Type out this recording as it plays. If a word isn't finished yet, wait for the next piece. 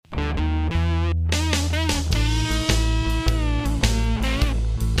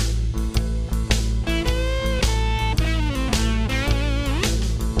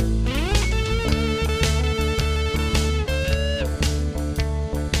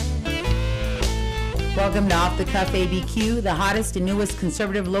Welcome to Off the Cuff ABQ, the hottest and newest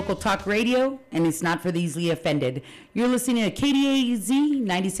conservative local talk radio, and it's not for the easily offended. You're listening to KDAZ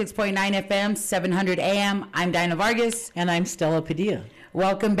 96.9 FM, 700 AM. I'm Dinah Vargas. And I'm Stella Padilla.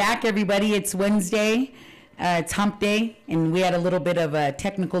 Welcome back, everybody. It's Wednesday. It's hump day, and we had a little bit of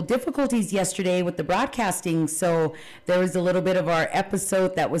technical difficulties yesterday with the broadcasting, so there was a little bit of our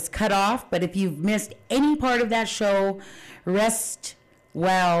episode that was cut off. But if you've missed any part of that show, rest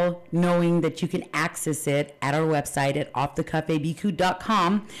well knowing that you can access it at our website at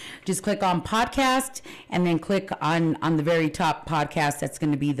offthecuffabq.com. Just click on podcast and then click on the very top podcast. That's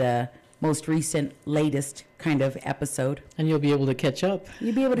going to be the most recent, latest kind of episode. And you'll be able to catch up.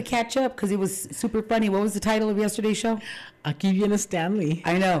 You'll be able to catch up because it was super funny. What was the title of yesterday's show? I'll give you a Stanley.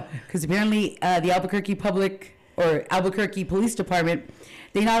 I know, because apparently the Albuquerque Police Department,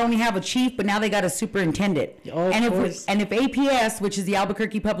 they not only have a chief, but now they got a superintendent. Oh, and of course. If APS, which is the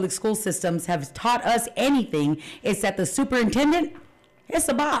Albuquerque Public School Systems, have taught us anything, it's that the superintendent is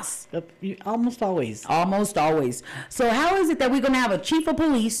the boss. Almost always. Almost always. So how is it that we're going to have a chief of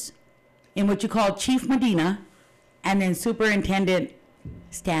police in what you call Chief Medina, and then Superintendent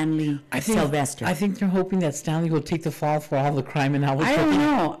Stanley Sylvester? I think they're hoping that Stanley will take the fall for all the crime in Albuquerque.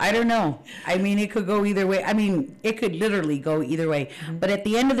 I don't know. I mean, it could go either way. I mean, it could literally go either way. Mm-hmm. But at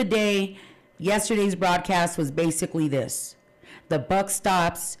the end of the day, yesterday's broadcast was basically this. The buck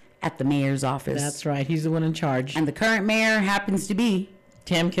stops at the mayor's office. That's right. He's the one in charge. And the current mayor happens to be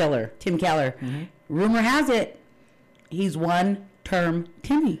Tim Keller. Mm-hmm. Rumor has it, he's one-term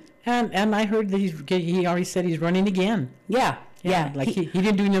Timmy. And I heard that he already said he's running again. Yeah. Like he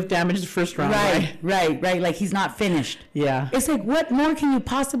didn't do enough damage the first round. Right. Like he's not finished. Yeah. It's like, what more can you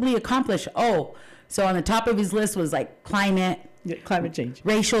possibly accomplish? Oh, so on the top of his list was like climate change,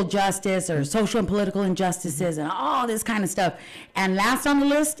 racial justice, or social and political injustices, and all this kind of stuff. And last on the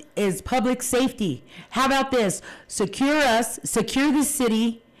list is public safety. How about this? Secure the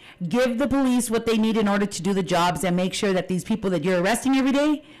city, give the police what they need in order to do the jobs, and make sure that these people that you're arresting every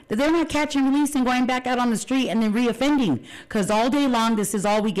day, that they're not catching release and going back out on the street and then reoffending. Because all day long, this is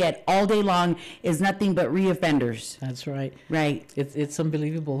all we get. All day long is nothing but reoffenders. That's right. Right. It's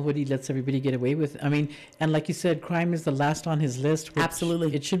unbelievable what he lets everybody get away with. I mean, and like you said, crime is the last on his list.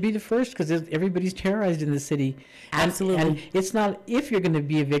 Absolutely. It should be the first because everybody's terrorized in the city. Absolutely. And it's not if you're going to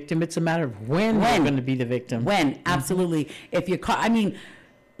be a victim, it's a matter of when you're going to be the victim. When, absolutely. If you're caught, I mean,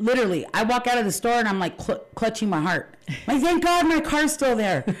 literally, I walk out of the store and I'm like clutching my heart. Like, thank God my car's still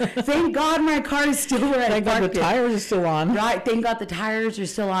there. Thank God my car is still where I parked it. Thank God the tires are still on. Right, thank God the tires are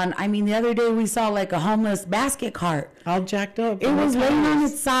still on. I mean, the other day we saw like a homeless basket cart. All jacked up. It was laying on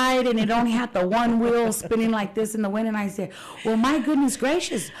its side and it only had the one wheel spinning like this in the wind. And I said, well, my goodness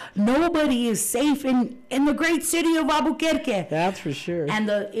gracious, nobody is safe in the great city of Albuquerque. That's for sure. And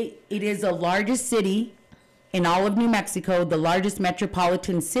it is the largest city in all of New Mexico, the largest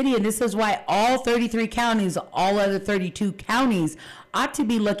metropolitan city, and this is why all 33 counties, all other 32 counties, ought to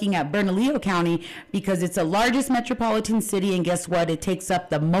be looking at Bernalillo County, because it's the largest metropolitan city, and guess what? It takes up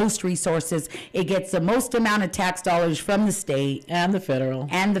the most resources. It gets the most amount of tax dollars from the state. And the federal.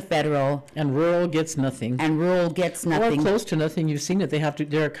 And rural gets nothing. Or close to nothing. You've seen it.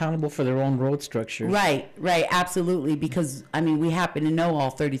 They're accountable for their own road structures. Right, absolutely, because, I mean, we happen to know all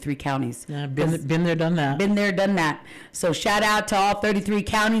 33 counties. Yeah, been there, done that. So shout out to all 33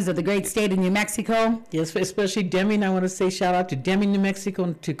 counties of the great state of New Mexico. Yes, especially Deming. I want to say shout out to Deming, New Mexico,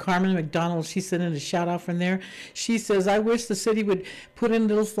 and to Carmen McDonald. She sent in a shout out from there. She says, I wish the city would put in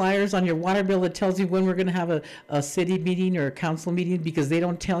little flyers on your water bill that tells you when we're going to have a city meeting or a council meeting, because they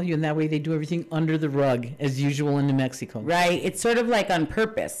don't tell you, and that way they do everything under the rug as usual in New Mexico. Right. It's sort of like on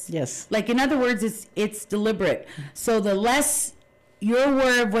purpose. Yes. Like, in other words, it's deliberate. So the less you're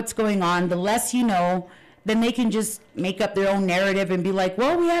aware of what's going on, the less you know, then they can just make up their own narrative and be like,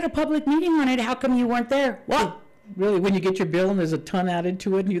 well, we had a public meeting on it. How come you weren't there? What? Really, when you get your bill and there's a ton added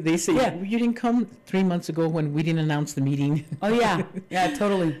to it, they say, you didn't come 3 months ago when we didn't announce the meeting. Oh, yeah. Yeah,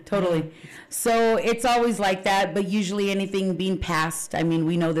 totally. So it's always like that, but usually anything being passed, I mean,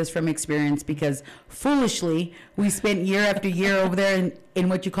 we know this from experience, because foolishly, we spent year after year over there in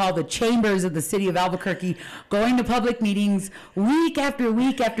what you call the chambers of the city of Albuquerque, going to public meetings week after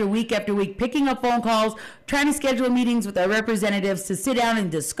week after week after week, picking up phone calls, trying to schedule meetings with our representatives to sit down and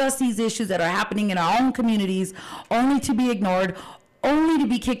discuss these issues that are happening in our own communities, only to be ignored, only to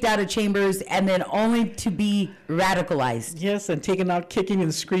be kicked out of chambers and then only to be radicalized. Yes, and taken out kicking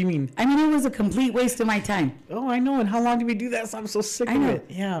and screaming. I mean, it was a complete waste of my time. Oh, I know. And how long did we do that? So I'm so sick I of know. it.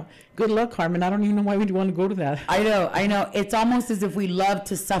 Yeah. Good luck, Carmen. I don't even know why we'd want to go to that. I know. It's almost as if we love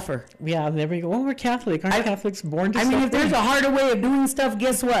to suffer. Yeah, there we go. Oh, we're Catholic. Aren't Catholics born to suffer? I mean, if there's a harder way of doing stuff,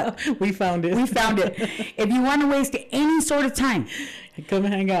 guess what? We found it. We found it. If you want to waste any sort of time, come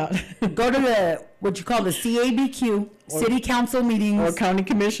hang out. go to what you call the CABQ, City Council meetings. Or county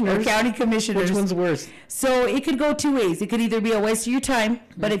commissioners. Which one's worse? So it could go two ways. It could either be a waste of your time,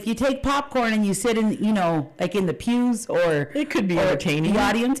 but if you take popcorn and you sit in, like in the pews or... It could be entertaining. The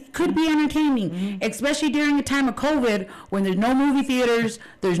audience, it could be entertaining, especially during a time of COVID when there's no movie theaters,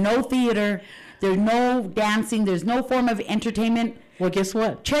 there's no theater, there's no dancing, there's no form of entertainment. Well, guess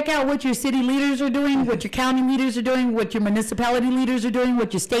what? Check out what your city leaders are doing, what your county leaders are doing, what your municipality leaders are doing,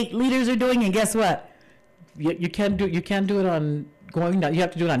 what your state leaders are doing, and guess what? You can't do it on going down. You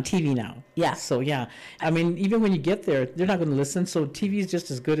have to do it on TV now. Yeah. So yeah, I mean, even when you get there, they're not going to listen. So TV is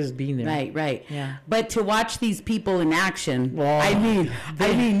just as good as being there. Right. Yeah. But to watch these people in action, well, I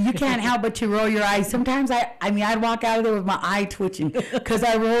mean, you can't help but to roll your eyes. Sometimes I'd walk out of there with my eye twitching because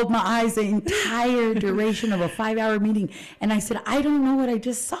I rolled my eyes the entire duration of a 5-hour meeting, and I said, I don't know what I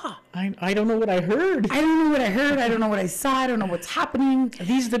just saw. I don't know what I heard. I don't know what I heard. I don't know what I saw. I don't know what's happening.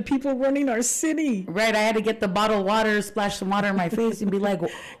 These are the people running our city. Right. I had to get the bottled water, splash some water in my face, and be like,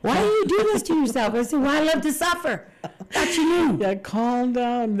 why do you do this to yourself? I said, well, I love to suffer. Thought you knew. Yeah, calm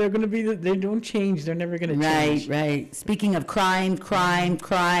down. They're going to be, they don't change. They're never going to change. Right. Speaking of crime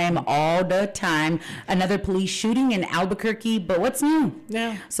all the time. Another police shooting in Albuquerque, but what's new?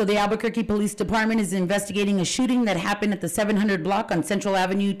 Yeah. So the Albuquerque Police Department is investigating a shooting that happened at the 700 block on Central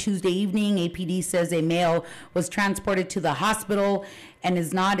Avenue Tuesday evening. APD says a male was transported to the hospital and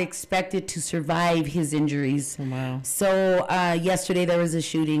is not expected to survive his injuries. Wow. So yesterday there was a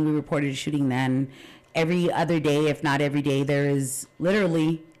shooting. We reported a shooting then. Every other day, if not every day, there is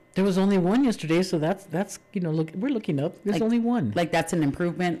literally... There was only one yesterday, so that's look, we're looking up. There's only one. Like that's an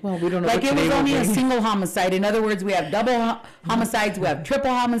improvement. Well, we don't know. Like it was only a single homicide. In other words, we have double homicides, we have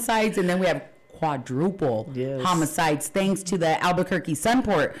triple homicides, and then we have quadruple homicides thanks to the Albuquerque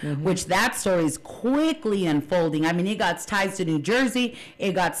Sunport, which that story is quickly unfolding. I mean, it got ties to New Jersey,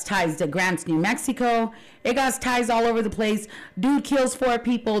 it got ties to Grants, New Mexico, it got ties all over the place. Dude kills 4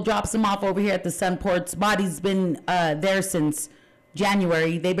 people, drops them off over here at the Sunports. Body's been there since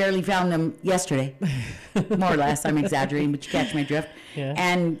January. They barely found them yesterday, more or less. I'm exaggerating, but you catch my drift. Yeah.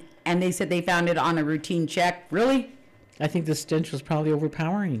 And they said they found it on a routine check. Really? I think the stench was probably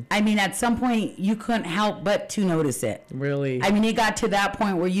overpowering. I mean, at some point, you couldn't help but to notice it. Really? I mean, it got to that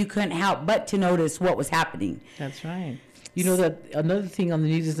point where you couldn't help but to notice what was happening. That's right. You know that another thing on the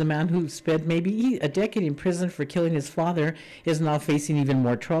news is a man who spent maybe a decade in prison for killing his father is now facing even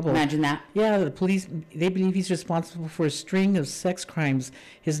more trouble. Imagine that. Yeah, the police, they believe he's responsible for a string of sex crimes.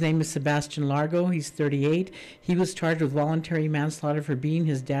 His name is Sebastian Largo. He's 38. He was charged with voluntary manslaughter for beating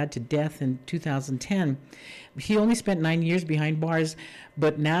his dad to death in 2010. He only spent 9 years behind bars,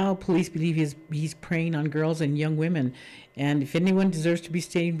 but now police believe he's preying on girls and young women. And if anyone deserves to be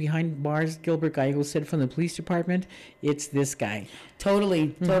staying behind bars, Gilbert Gallego said from the police department, it's this guy.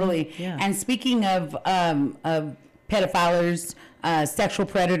 Totally. Yeah. And speaking of pedophiles, sexual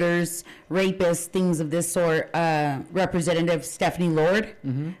predators, rapists, things of this sort, Representative Stefanie Lord,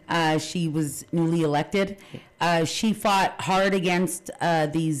 she was newly elected. She fought hard against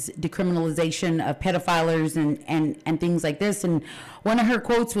these decriminalization of pedophiles and things like this. And one of her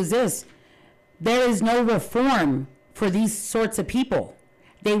quotes was this: "There is no reform for these sorts of people.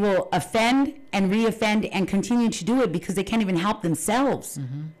 They will offend and reoffend and continue to do it because they can't even help themselves."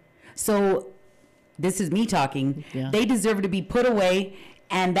 So this is me talking. Yeah. They deserve to be put away,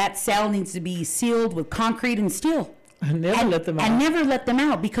 and that cell needs to be sealed with concrete and steel. And never let them out. And never let them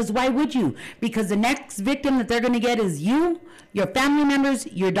out, because why would you? Because the next victim that they're going to get is you, your family members,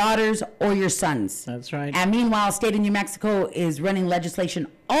 your daughters, or your sons. That's right. And meanwhile, state of New Mexico is running legislation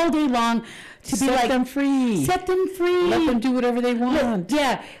all day long to be like... Set them free. Set them free. Let them do whatever they want.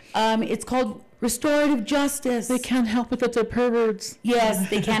 Yeah. It's called restorative justice. They can't help it that they're perverts. Yes,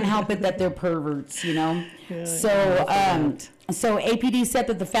 they can't help it that they're perverts, you know. Yeah, So APD said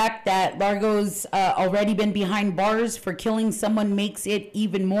that the fact that Largo's already been behind bars for killing someone makes it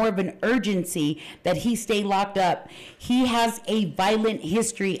even more of an urgency that he stay locked up. He has a violent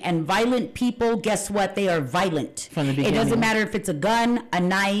history, and violent people, guess what? They are violent. From the beginning. It doesn't matter if it's a gun, a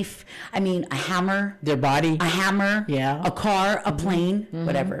knife, a hammer. Their body. A hammer. Yeah. A car, a plane,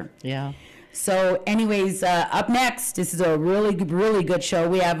 whatever. Yeah. So anyways, up next, this is a really, really good show.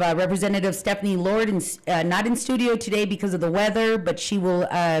 We have Representative Stefanie Lord, not in studio today because of the weather, but she will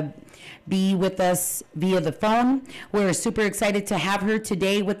be with us via the phone. We're super excited to have her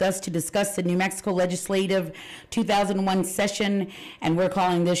today with us to discuss the New Mexico Legislative 2001 session, and we're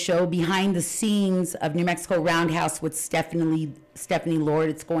calling this show Behind the Scenes of New Mexico Roundhouse with Stefanie Lord.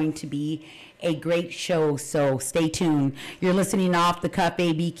 It's going to be a great show, so stay tuned. You're listening to Off the Cuff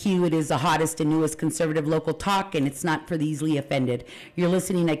ABQ. It is the hottest and newest conservative local talk, and it's not for the easily offended. You're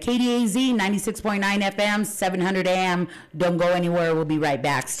listening to KDAZ 96.9 FM, 700 AM. Don't go anywhere. We'll be right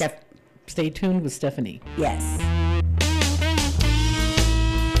back. Stay tuned with Stefanie. Yes.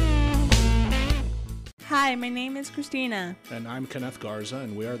 Hi, my name is Christina. And I'm Kenneth Garza,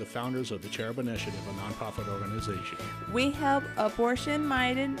 and we are the founders of the Cherub Initiative, a nonprofit organization. We help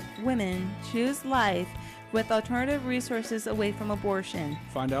abortion-minded women choose life with alternative resources away from abortion.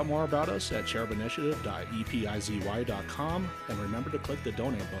 Find out more about us at cherubinitiative.epizy.com, and remember to click the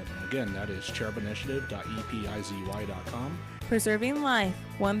donate button. Again, that is cherubinitiative.epizy.com. Preserving life,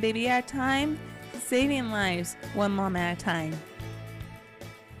 one baby at a time, saving lives, one mom at a time.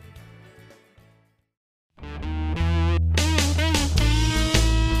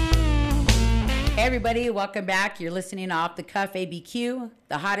 Hey everybody, welcome back. You're listening to Off the Cuff ABQ,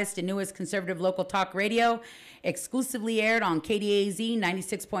 the hottest and newest conservative local talk radio, exclusively aired on KDAZ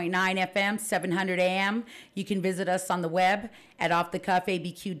 96.9 FM, 700 AM. You can visit us on the web at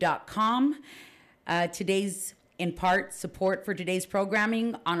offthecuffabq.com. Today's support for today's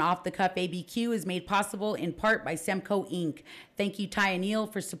programming on Off the Cuff ABQ is made possible in part by Semco Inc. Thank you, Ty and Neil,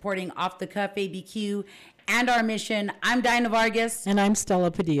 for supporting Off the Cuff ABQ and our mission. I'm Dinah Vargas. And I'm Stella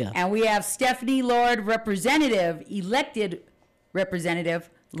Padilla. And we have Stefanie Lord, elected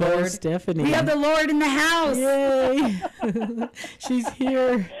representative. Go Lord. Stefanie. We have the Lord in the house. Yay. She's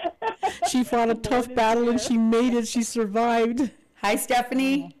here. She fought a tough battle and she made it. She survived. Hi,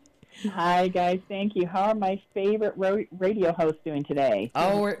 Stefanie. Hi, guys. Thank you. How are my favorite radio hosts doing today?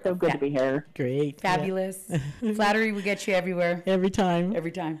 Oh, we're so good to be here. Great. Fabulous. Yeah. Flattery will get you everywhere. Every time. Every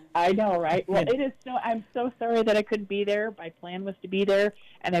time. I know, right? Well, it is so. I'm so sorry that I couldn't be there. My plan was to be there,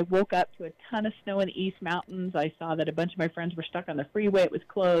 and I woke up to a ton of snow in the East Mountains. I saw that a bunch of my friends were stuck on the freeway. It was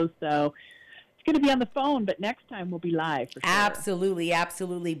closed, so it's going to be on the phone, but next time we'll be live for sure. Absolutely,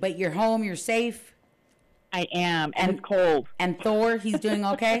 absolutely. But you're home. You're safe. I am, and it's cold. And Thor, he's doing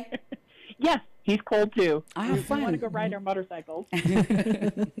okay? Yes, he's cold too. Oh, we fun. want to go ride our motorcycles.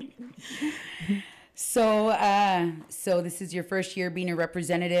 So this is your first year being a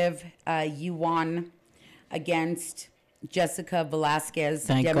representative. You won against Jessica Velasquez,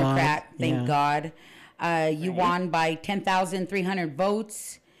 Thank Democrat. God. Thank God. You won by 10,300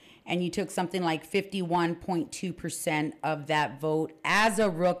 votes, and you took something like 51.2% of that vote as a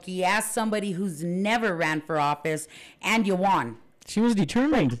rookie, as somebody who's never ran for office, and you won. She was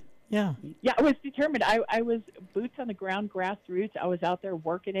determined. Yeah. Yeah, I was determined. I was boots on the ground, grassroots. I was out there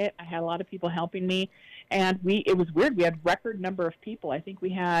working it. I had a lot of people helping me, and it was weird. We had record number of people. I think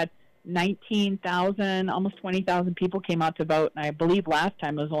we had 19,000, almost 20,000 people came out to vote, and I believe last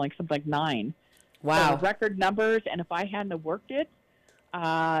time it was only something like 9. Wow. So record numbers, and if I hadn't have worked it,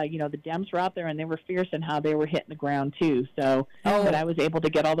 the Dems were out there and they were fierce in how they were hitting the ground too. So, but I was able to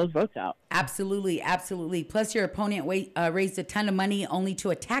get all those votes out. Absolutely, absolutely. Plus, your opponent raised a ton of money only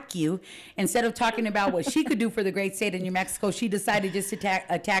to attack you. Instead of talking about what she could do for the great state of New Mexico, she decided just to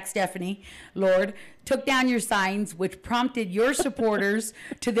attack Stefanie Lord, took down your signs, which prompted your supporters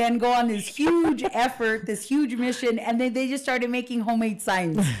to then go on this huge effort, this huge mission, and then they just started making homemade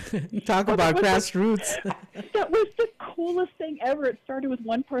signs. Talk about grassroots. That was the coolest thing ever. It started with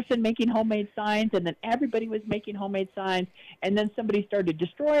one person making homemade signs, and then everybody was making homemade signs, and then somebody started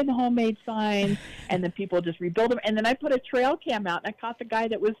destroying the homemade signs, and then people just rebuild them. And then I put a trail cam out, and I caught the guy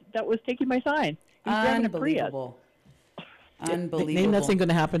that was taking my sign. He's driving a Prius. Unbelievable. Ain't nothing going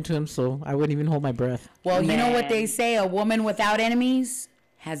to happen to him, so I wouldn't even hold my breath. Well, you know what they say, a woman without enemies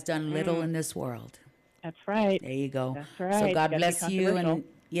has done little in this world. That's right. There you go. That's right. So God bless you, and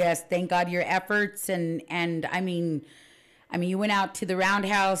yes, thank God your efforts, and I mean you went out to the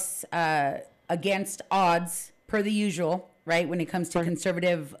Roundhouse against odds per the usual, right, when it comes to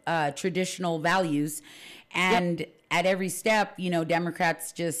conservative traditional values, and at every step,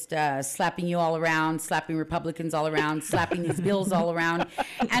 Democrats just slapping you all around, slapping Republicans all around, slapping these bills all around.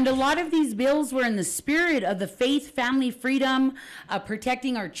 And a lot of these bills were in the spirit of the faith, family freedom, of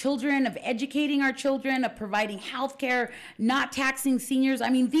protecting our children, of educating our children, of providing health care, not taxing seniors. I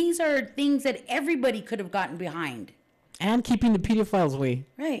mean, these are things that everybody could have gotten behind. And keeping the pedophiles away.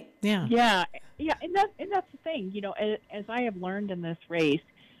 Right. Yeah. Yeah, and that's the thing. As I have learned in this race,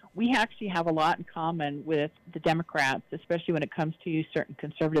 we actually have a lot in common with the Democrats, especially when it comes to certain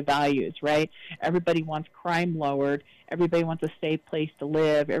conservative values, right? Everybody wants crime lowered. Everybody wants a safe place to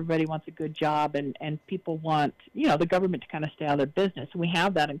live. Everybody wants a good job, and people want, the government to kind of stay out of their business. And we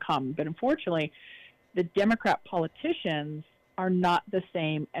have that in common. But unfortunately, the Democrat politicians are not the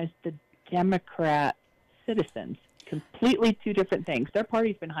same as the Democrat citizens. Completely two different things. Their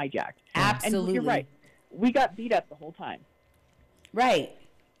party's been hijacked. Absolutely. And you're right. We got beat up the whole time. Right.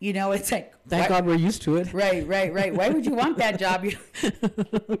 It's like... Thank God we're used to it. Right. Why would you want that job?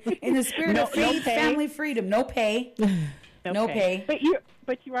 In the spirit of faith, family, freedom. No pay. No pay.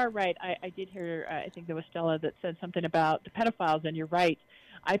 But you are right. I did hear, I think there was Stella that said something about the pedophiles, and you're right.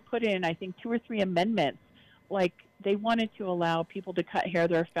 I put in, I think, 2 or 3 amendments. Like, they wanted to allow people to cut hair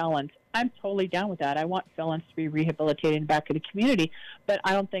that are felons. I'm totally down with that. I want felons to be rehabilitated back in the community, but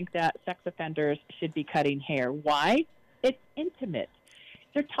I don't think that sex offenders should be cutting hair. Why? It's intimate.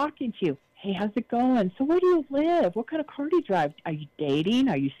 They're talking to you. Hey, how's it going? So where do you live? What kind of car do you drive? Are you dating?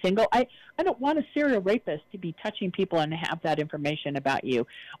 Are you single? I don't want a serial rapist to be touching people and have that information about you,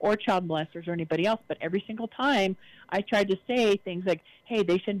 or child molesters or anybody else. But every single time I tried to say things like, hey,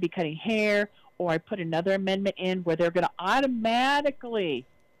 they shouldn't be cutting hair, or I put another amendment in where they're going to automatically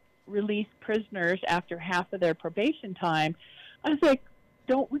release prisoners after half of their probation time. I was like,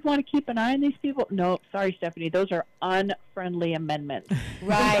 don't we want to keep an eye on these people? No, sorry, Stephanie, those are unfriendly amendments.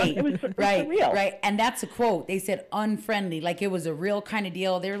 Right, it was right, surreal. Right. And that's a quote. They said unfriendly, like it was a real kind of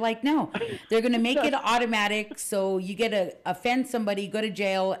deal. They were like, no, they're going to make it automatic, so you get to offend somebody, go to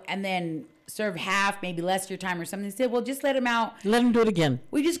jail, and then serve half, maybe less your time or something. They said, well, just let them out. Let them do it again.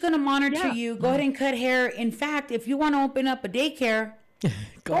 We're just going to monitor you. Go ahead and cut hair. In fact, if you want to open up a daycare,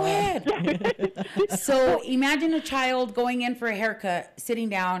 go ahead. So imagine a child going in for a haircut, sitting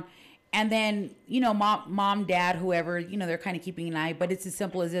down, and then, mom, dad, whoever, they're kind of keeping an eye, but it's as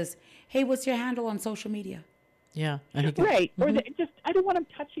simple as this. Hey, what's your handle on social media? Yeah. Right. Or I don't want them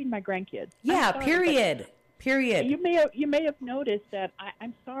touching my grandkids. Yeah, period. You may have noticed that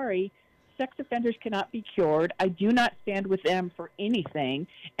I'm sorry, sex offenders cannot be cured. I do not stand with them for anything,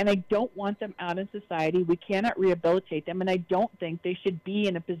 and I don't want them out in society. We cannot rehabilitate them, and I don't think they should be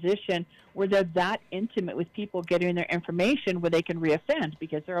in a position where they're that intimate with people getting their information where they can reoffend,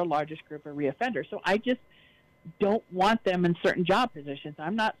 because they're our largest group of reoffenders. So I just don't want them in certain job positions.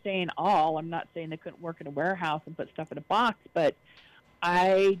 I'm not saying all. I'm not saying they couldn't work in a warehouse and put stuff in a box, but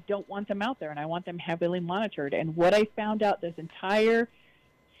I don't want them out there, and I want them heavily monitored. And what I found out this entire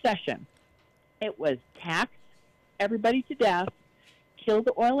session, it was tax everybody to death, kill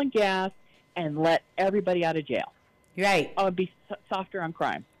the oil and gas, and let everybody out of jail. Right. Oh, it'd be softer on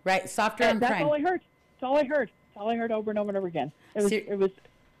crime. Right, softer on crime. That's all I heard. That's all I heard. That's all I heard over and over and over again. It was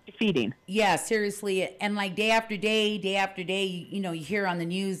defeating. Yeah, seriously. And like day after day, you hear on the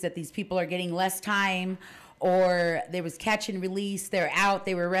news that these people are getting less time, or there was catch and release. They're out.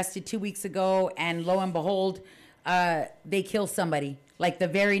 They were arrested 2 weeks ago, and lo and behold, they kill somebody like the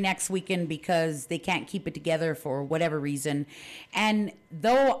very next weekend because they can't keep it together for whatever reason. And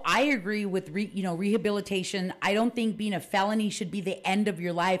though I agree with rehabilitation, I don't think being a felony should be the end of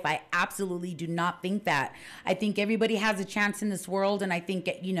your life. I absolutely do not think that. I think everybody has a chance in this world, and I think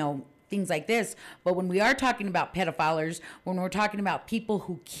things like this. But when we are talking about pedophiles, when we're talking about people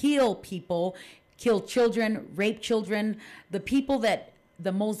who kill people, kill children, rape children,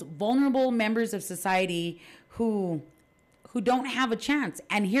 the most vulnerable members of society who don't have a chance.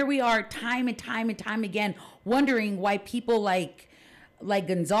 And here we are time and time again wondering why people like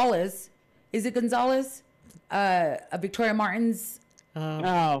Gonzalez, is it Gonzalez? Victoria Martin's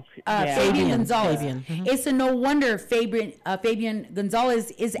Fabian Gonzalez. Mm-hmm. It's a no wonder Fabian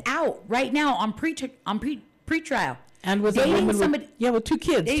Gonzalez is out right now on pre-trial. And with with 2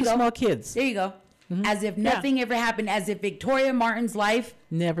 kids, 2 small kids. There you go. Mm-hmm. As if nothing ever happened, as if Victoria Martin's life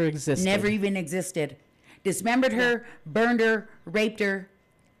never existed. Never even existed. Dismembered her, burned her, raped her,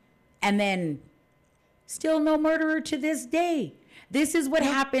 and then still no murderer to this day. This is what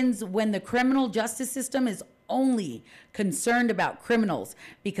happens when the criminal justice system is only concerned about criminals,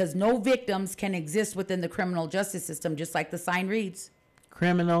 because no victims can exist within the criminal justice system, just like the sign reads.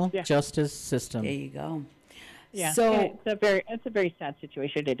 Criminal justice system. There you go. Yeah, so it's a very sad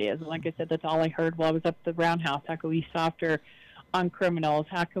situation. It is. Like I said, that's all I heard while I was up at the Roundhouse. How can we be softer on criminals?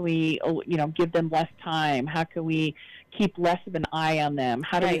 How can we, give them less time? How can we keep less of an eye on them?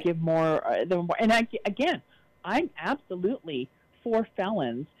 How do we give more? And I'm absolutely for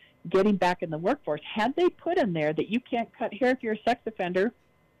felons getting back in the workforce. Had they put in there that you can't cut hair if you're a sex offender,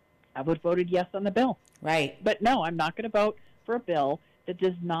 I would have voted yes on the bill. Right. But no, I'm not going to vote for a bill that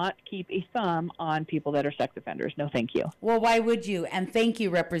does not keep a thumb on people that are sex offenders. No, thank you. Well, why would you? And thank you,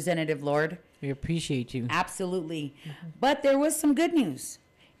 Representative Lord. We appreciate you. Absolutely. But there was some good news.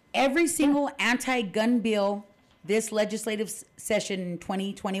 Every single anti-gun bill this legislative session in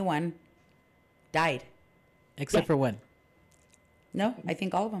 2021 died. Except for one. No, I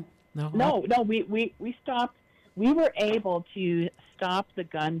think all of them. No, we stopped. We were able to stop the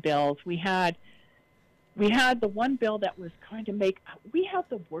gun bills. We had the one bill that was going to make. We have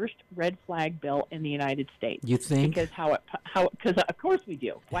the worst red flag bill in the United States. You think? Because because of course we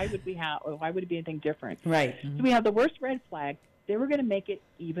do. Why would it be anything different? Right. So we have the worst red flag. They were going to make it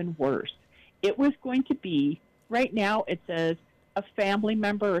even worse. It was going to be, right now it says a family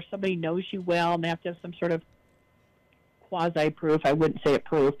member or somebody knows you well, and they have to have some sort of quasi-proof, I wouldn't say a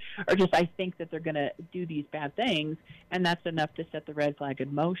proof, or just I think that they're going to do these bad things, and that's enough to set the red flag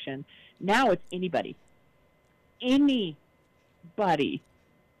in motion. Now it's anybody. Anybody.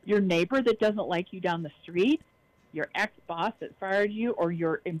 Your neighbor that doesn't like you down the street, your ex-boss that fired you, or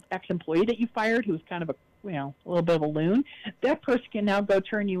your ex-employee that you fired who's kind of a little bit of a loon, that person can now go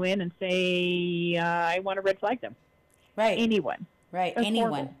turn you in and say, I want to red flag them. Right. Anyone. Right. That's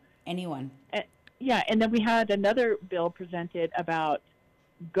Anyone. horrible. Anyone. Yeah, and then we had another bill presented about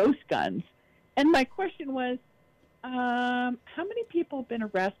ghost guns. And my question was, how many people have been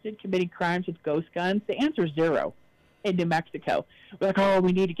arrested committing crimes with ghost guns? The answer is 0 in New Mexico. We're like, oh,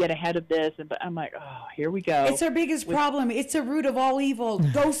 we need to get ahead of this. But I'm like, oh, here we go. It's our biggest problem. It's the root of all evil.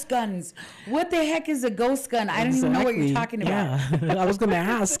 Ghost guns. What the heck is a ghost gun? I don't even know what you're talking about. Yeah, I was going to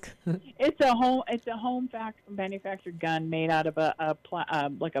ask. It's a home manufactured gun made out of a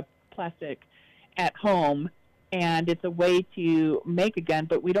plastic at home, and it's a way to make a gun,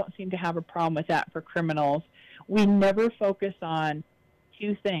 but we don't seem to have a problem with that for criminals. We never focus on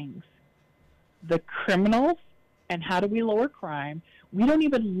two things: the criminals and how do we lower crime. We don't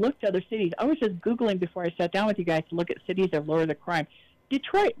even look to other cities. I was just Googling before I sat down with you guys to look at cities that lower their crime.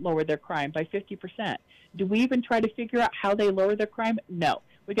 Detroit lowered their crime by 50%. Do we even try to figure out how they lower their crime? No.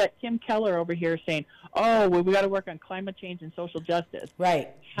 We got Tim Keller over here saying, oh, well, we got to work on climate change and social justice. Right.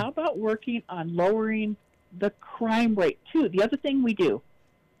 How about working on lowering the crime rate, too? The other thing we do,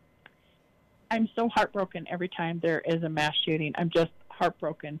 I'm so heartbroken every time there is a mass shooting. I'm just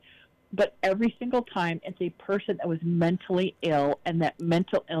heartbroken. But every single time, it's a person that was mentally ill, and that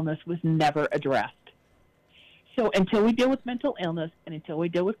mental illness was never addressed. So until we deal with mental illness and until we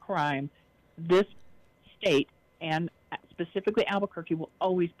deal with crime, this state, and specifically Albuquerque, will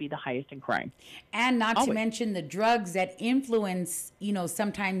always be the highest in crime. And not to mention the drugs that influence,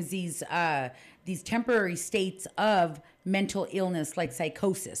 sometimes these temporary states of mental illness, like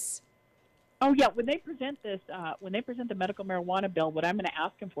psychosis. Oh, yeah. When they present the medical marijuana bill, what I'm going to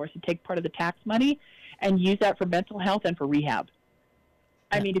ask them for is to take part of the tax money and use that for mental health and for rehab.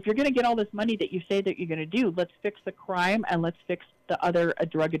 I mean, if you're going to get all this money that you say that you're going to do, let's fix the crime and let's fix the other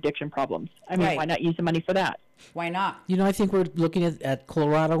drug addiction problems. I mean, Why not use the money for that? Why not? I think we're looking at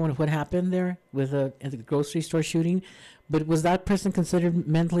Colorado and what happened there with at the grocery store shooting. But was that person considered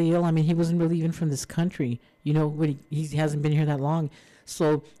mentally ill? I mean, he wasn't really even from this country. When he hasn't been here that long.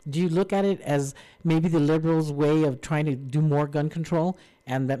 So do you look at it as maybe the liberals' way of trying to do more gun control,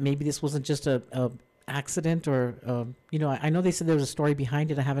 and that maybe this wasn't just a accident, or I know they said there was a story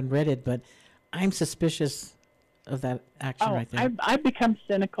behind it. I haven't read it, but I'm suspicious of that action right there. I've become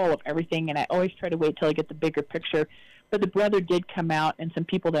cynical of everything, and I always try to wait till I get the bigger picture. But the brother did come out, and some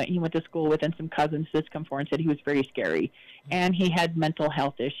people that he went to school with and some cousins did come forward and said he was very scary, and he had mental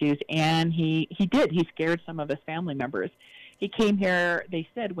health issues, and he scared some of his family members. He came here, they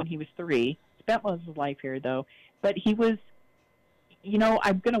said, when he was 3, spent most of his life here, though, but he was,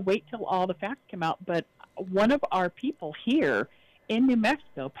 I'm going to wait till all the facts come out, but one of our people here in New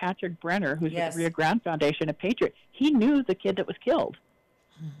Mexico, Patrick Brenner, who's at the Rio Grande Foundation, a patriot, he knew the kid that was killed.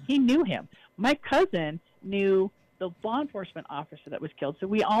 He knew him. My cousin knew the law enforcement officer that was killed, so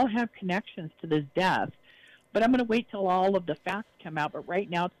we all have connections to this death. But I'm going to wait till all of the facts come out, but right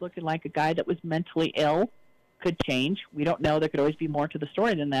now it's looking like a guy that was mentally ill. Could change. We don't know. There could always be more to the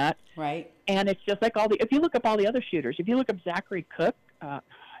story than that. Right. And it's just like if you look up all the other shooters, if you look up Zachary Cook, I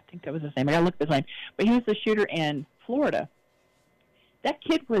think that was his name. I got to look up his name. But he was the shooter in Florida. That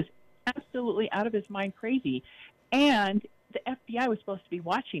kid was absolutely out of his mind crazy. And the FBI was supposed to be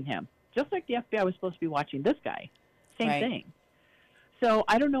watching him, just like the FBI was supposed to be watching this guy. Same thing. So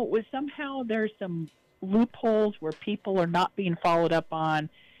I don't know. It was somehow there's some loopholes where people are not being followed up on.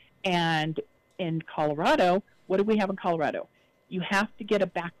 And in Colorado, what do we have in Colorado? You have to get a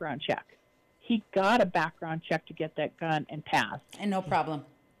background check. He got a background check to get that gun and passed. And no problem.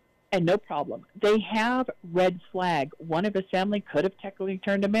 and no problem. They have red flag. One of his family could have technically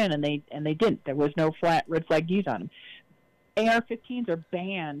turned him in, and they didn't. There was no red flag used on him. AR-15s are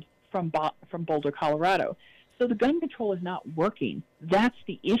banned from Boulder, Colorado. So the gun control is not working. That's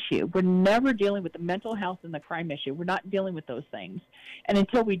the issue. We're never dealing with the mental health and the crime issue. We're not dealing with those things. And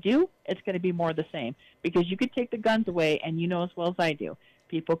until we do, it's going to be more of the same. Because you could take the guns away, and you know as well as I do,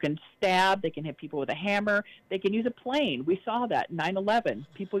 people can stab, they can hit people with a hammer, they can use a plane. We saw that, 9/11,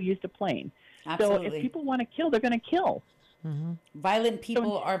 people used a plane. Absolutely. So if people want to kill, they're going to kill. Mm-hmm. Violent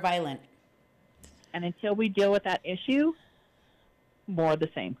people are violent. And until we deal with that issue, more of the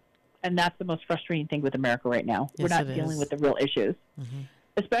same. And that's the most frustrating thing with America right now. Yes, we're not dealing with the real issues,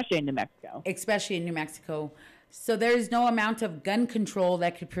 especially in New Mexico. Especially in New Mexico. So there's no amount of gun control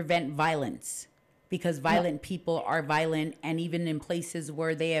that could prevent violence, because violent people are violent. And even in places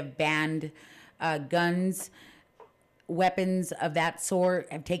where they have banned guns, weapons of that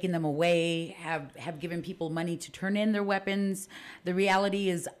sort, have taken them away, have given people money to turn in their weapons. The reality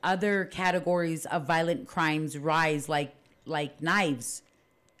is other categories of violent crimes rise, like knives,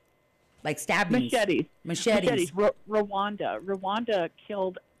 like stabbings. Machetes. Rwanda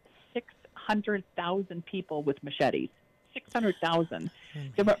killed 600,000 people with machetes. 600,000.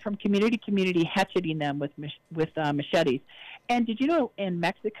 They went from community to community, hatcheting them with machetes. And did you know in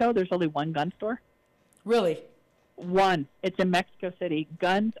Mexico there's only one gun store? Really? One. It's in Mexico City.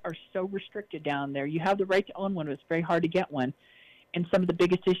 Guns are so restricted down there. You have the right to own one, but it's very hard to get one. And some of the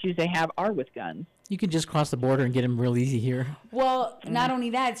biggest issues they have are with guns. You can just cross the border and get them real easy here. Well, not only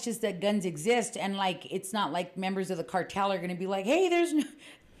that, it's just that guns exist, and it's not like members of the cartel are going to be like, hey, there's no...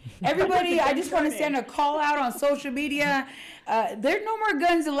 Everybody, I just want to send a call out on social media. There's no more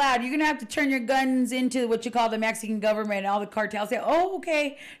guns allowed. You're going to have to turn your guns into what you call the Mexican government, and all the cartels say, oh,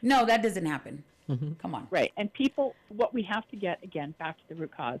 okay. No, that doesn't happen. Come on. Right. And people, what we have to get, again, back to the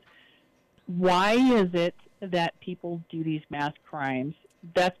root cause. Why is it that people do these mass crimes?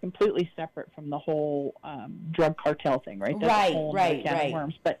 That's completely separate from the whole drug cartel thing, right? That's a whole can of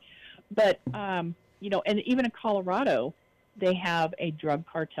worms. But you know, and even in Colorado, they have a drug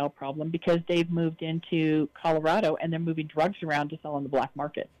cartel problem because they've moved into Colorado and they're moving drugs around to sell on the black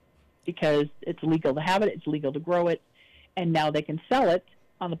market because it's legal to have it, it's legal to grow it, and now they can sell it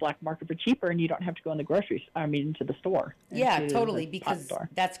on the black market for cheaper, and you don't have to go in the into the store. Yeah, totally, because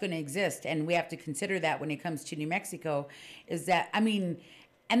that's going to exist, and we have to consider that when it comes to New Mexico, is that, I mean,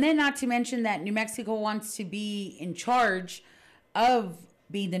 and then not to mention that New Mexico wants to be in charge of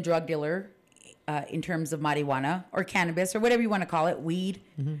being the drug dealer in terms of marijuana or cannabis or whatever you want to call it, weed,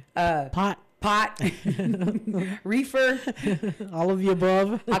 pot, reefer, all of the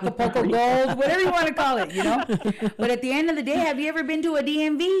above, Acapulco Gold, whatever you want to call it, you know. But at the end of the day, have you ever been to a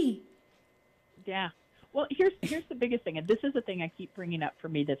DMV? Yeah. Well, here's the biggest thing, and this is the thing I keep bringing up for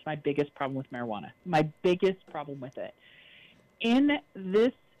me that's my biggest problem with marijuana. My biggest problem with it.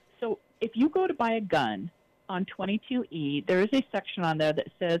 So if you go to buy a gun on 22E, there is a section on there that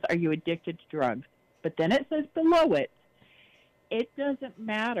says, are you addicted to drugs? But then it says below it, it doesn't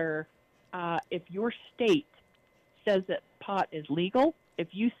matter if your state says that pot is legal. If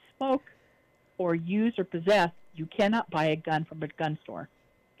you smoke or use or possess, you cannot buy a gun from a gun store.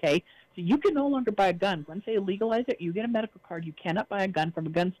 Okay? So you can no longer buy a gun. Once they legalize it, you get a medical card, you cannot buy a gun from a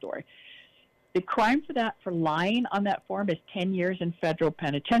gun store. The crime for that, for lying on that form, is 10 years in federal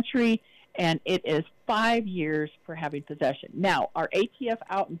penitentiary, and it is 5 years for having possession. Now, are ATF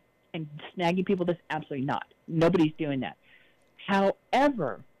out and snagging people? This absolutely not. Nobody's doing that.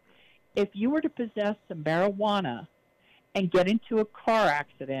 However, if you were to possess some marijuana and get into a car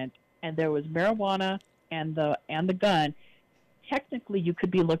accident and there was marijuana and the gun, technically you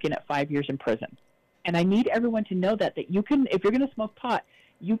could be looking at 5 years in prison. And I need everyone to know that you can, if you're going to smoke pot,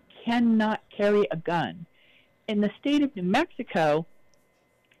 you cannot carry a gun. In the state of New Mexico,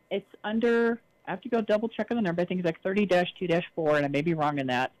 it's under, I have to go double check on the number, I think it's like 30-2-4, and I may be wrong in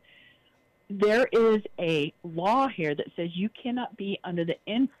that. There is a law here that says you cannot be under the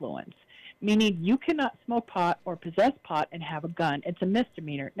influence, meaning you cannot smoke pot or possess pot and have a gun. It's a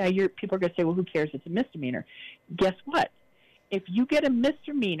misdemeanor. Now, people are going to say, well, who cares? It's a misdemeanor. Guess what? If you get a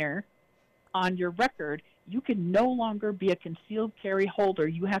misdemeanor on your record, you can no longer be a concealed carry holder.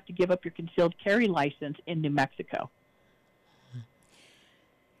 You have to give up your concealed carry license in New Mexico.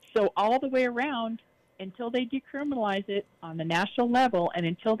 So all the way around, until they decriminalize it on the national level, and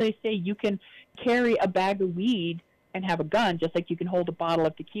until they say you can carry a bag of weed and have a gun, just like you can hold a bottle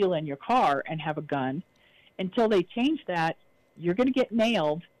of tequila in your car and have a gun, until they change that, you're going to get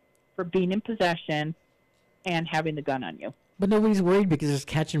nailed for being in possession and having the gun on you. But nobody's worried because there's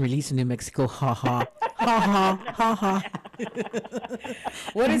catch and release in New Mexico. Ha ha. Ha ha. Ha ha.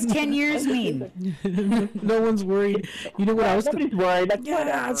 What does 10 years mean? No one's worried. You know what I was? Nobody's worried. That's Yeah,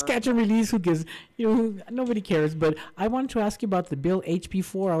 whatever. it's catch and release. Who gives? Nobody cares. But I wanted to ask you about the bill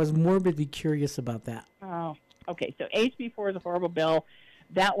HB4. I was morbidly curious about that. Oh, okay. So HB4 is a horrible bill.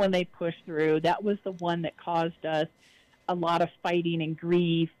 That one they pushed through. That was the one that caused us a lot of fighting and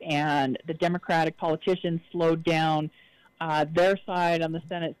grief, and the Democratic politicians slowed down their side on the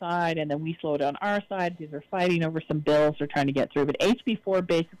Senate side, and then we slowed down our side because they're fighting over some bills they're trying to get through. But HB4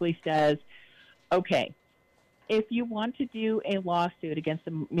 basically says, okay, if you want to do a lawsuit against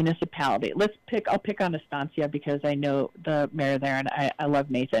a municipality, I'll pick on Estancia because I know the mayor there, and I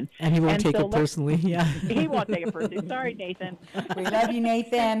love Nathan. And he won't take it personally. Yeah. He won't take it personally. Sorry, Nathan. We love you,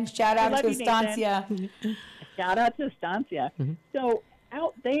 Nathan. Shout out to Estancia. Shout out to Estancia. Mm-hmm. So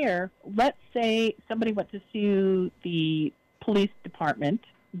out there, let's say somebody went to sue the police department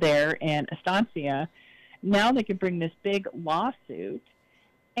there in Estancia. Now they can bring this big lawsuit.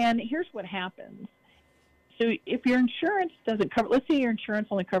 And here's what happens. So if your insurance doesn't cover, let's say your insurance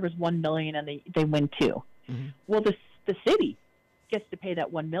only covers $1 million and they win $2 million. Mm-hmm. Well, the city gets to pay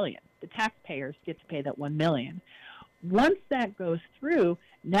that $1 million. The taxpayers get to pay that $1 million. Once that goes through,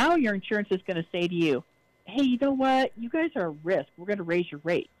 now your insurance is going to say to you, hey, you know what? You guys are at risk. We're going to raise your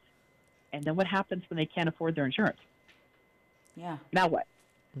rates. And then what happens when they can't afford their insurance? Yeah. Now what?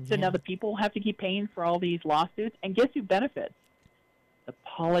 Yeah. So now the people have to keep paying for all these lawsuits. And guess who benefits? The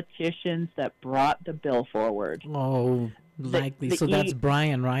politicians that brought the bill forward. Oh, likely. So that's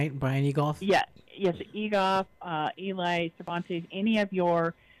Brian, right? Brian Egoff? Yeah. Yes, Egoff, Eli, Cervantes, any of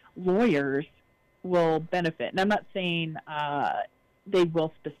your lawyers will benefit. And I'm not saying they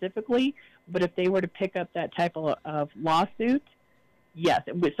will specifically, but if they were to pick up that type of lawsuit, yes.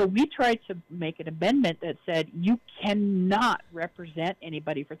 So we tried to make an amendment that said you cannot represent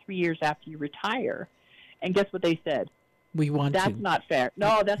anybody for 3 years after you retire. And guess what they said? That's not fair.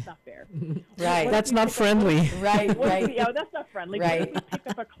 No, that's not fair. Right. That's not friendly. Right. Yeah, that's not friendly. Right. If we pick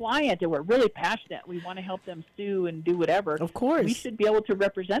up a client and we're really passionate, we want to help them sue and do whatever. Of course. We should be able to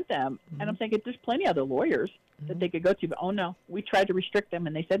represent them. Mm-hmm. And I'm thinking there's plenty of other lawyers that they could go to. But, oh, no, we tried to restrict them,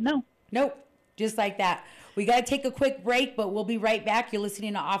 and they said no. Nope. Just like that. We got to take a quick break, but we'll be right back. You're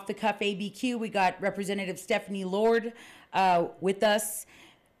listening to Off the Cuff ABQ. We got Representative Stefanie Lord with us.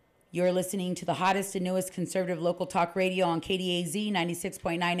 You're listening to the hottest and newest conservative local talk radio on KDAZ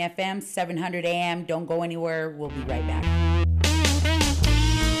 96.9 FM, 700 AM. Don't go anywhere. We'll be right back.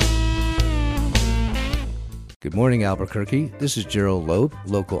 Good morning, Albuquerque. This is Gerald Loeb,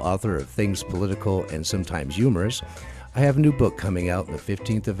 local author of Things Political and Sometimes Humorous. I have a new book coming out on the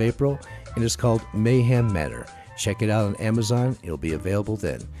 15th of April, and it's called Mayhem Manor. Check it out on Amazon. It'll be available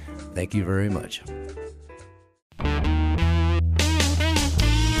then. Thank you very much.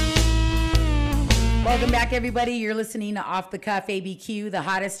 Welcome back, everybody. You're listening to Off the Cuff ABQ, the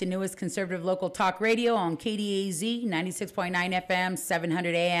hottest and newest conservative local talk radio on KDAZ 96.9 FM,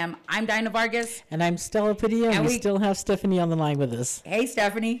 700 AM. I'm Dinah Vargas. And I'm Stella Padilla, and we still have Stephanie on the line with us. Hey,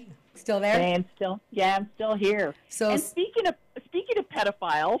 Stephanie. Still there? Hey, I'm still here. So, and speaking of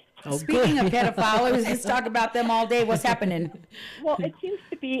pedophiles. Speaking of pedophiles, let's talk about them all day. What's happening? Well, it seems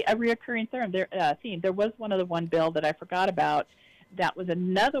to be a reoccurring theme. There was one bill that I forgot about. That was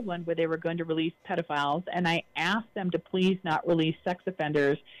another one where they were going to release pedophiles, and I asked them to please not release sex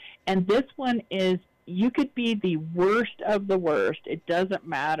offenders. And this one is, you could be the worst of the worst. It doesn't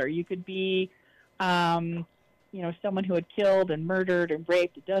matter. You could be, someone who had killed and murdered and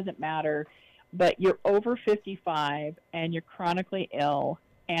raped. It doesn't matter. But you're over 55 and you're chronically ill,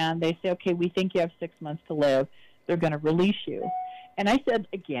 and they say, okay, we think you have 6 months to live. They're going to release you. And I said,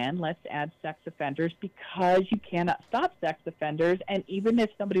 again, let's add sex offenders because you cannot stop sex offenders. And even if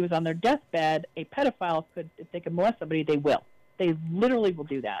somebody was on their deathbed, a pedophile if they can molest somebody, they will. They literally will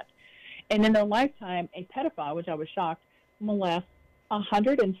do that. And in their lifetime, a pedophile, which I was shocked, molests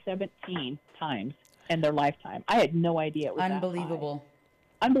 117 times in their lifetime. I had no idea it was unbelievable.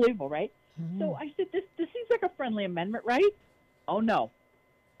 That high. Unbelievable, right? Mm-hmm. So I said, this seems like a friendly amendment, right? Oh, no.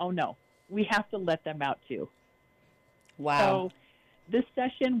 We have to let them out, too. Wow. So this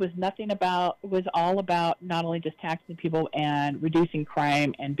session was all about not only just taxing people and reducing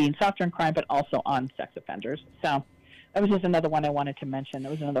crime and being softer on crime, but also on sex offenders. So that was just another one I wanted to mention.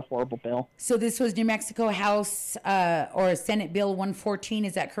 That was another horrible bill. So this was New Mexico House or Senate Bill 114,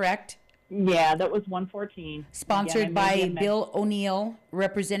 is that correct? Yeah, that was 114. Sponsored by Bill O'Neill,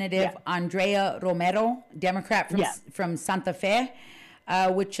 Representative Andrea Romero, Democrat from Santa Fe,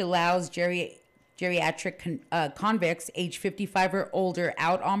 which allows geriatric convicts age 55 or older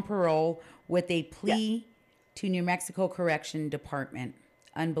out on parole with a plea to New Mexico Correction Department.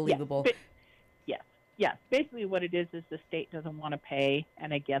 Unbelievable. Yes. Yes, basically what it is the state doesn't want to pay,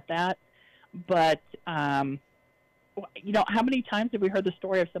 and I get that. But, how many times have we heard the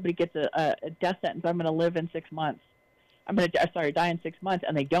story of somebody gets a death sentence, I'm going to live in 6 months. Die in 6 months,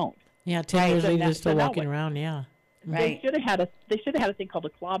 and they don't. Yeah, 10 years later, they're still walking what, around, yeah. They should have had a thing called a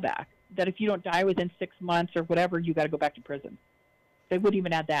clawback, that if you don't die within 6 months or whatever, you got to go back to prison. They wouldn't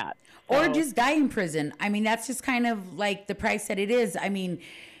even add that. Or just die in prison. I mean, that's just kind of like the price that it is. I mean,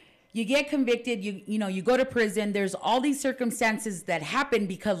 you get convicted, you go to prison. There's all these circumstances that happen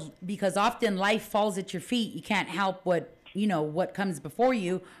because often life falls at your feet. You can't help what comes before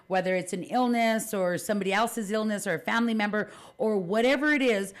you, whether it's an illness or somebody else's illness or a family member or whatever it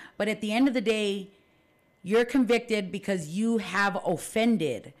is. But at the end of the day, you're convicted because you have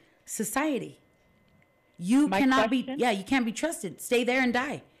offended society. You can't be trusted. Stay there and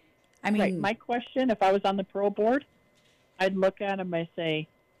die. I mean, right. My question, if I was on the parole board, I'd look at them and say,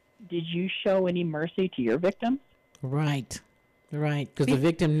 did you show any mercy to your victims? Right. Because the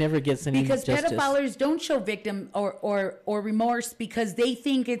victim never gets any justice. Because pedophiles don't show victim or remorse because they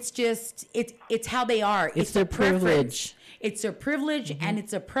think it's how they are. It's their privilege. It's their privilege and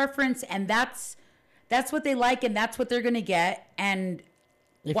it's a preference, and that's what they like, and that's what they're going to get. And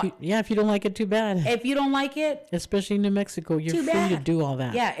if you don't like it, too bad. If you don't like it, especially in New Mexico, you're free to do all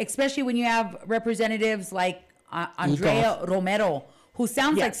that. Yeah, especially when you have representatives like Andrea Romero, who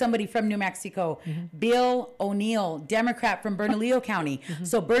sounds like somebody from New Mexico. Bill O'Neill, Democrat from Bernalillo County.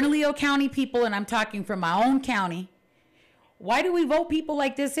 So Bernalillo County people, and I'm talking from my own county, why do we vote people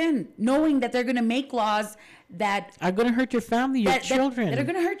like this in, knowing that they're going to make laws that are going to hurt your family, your children? That are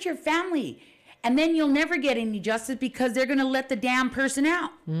going to hurt your family. And then you'll never get any justice because they're going to let the damn person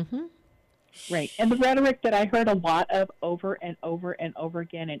out. Right. And the rhetoric that I heard a lot of over and over and over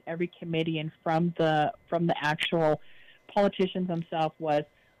again in every committee and from the actual politicians themselves was,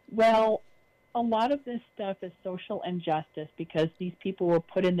 well, a lot of this stuff is social injustice because these people were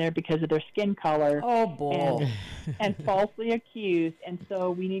put in there because of their skin color. Oh, boy. And falsely accused, and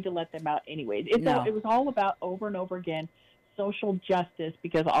so we need to let them out anyways. It was all about over and over again social justice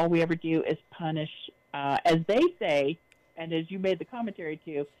because all we ever do is punish, as they say, and as you made the commentary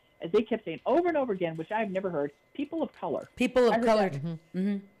to, as they kept saying over and over again, which I've never heard, people of color. People of color.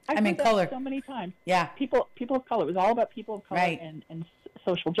 I mean, color. So many times. Yeah. People of color. It was all about people of color and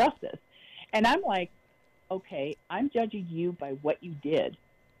social justice. And I'm like, okay, I'm judging you by what you did.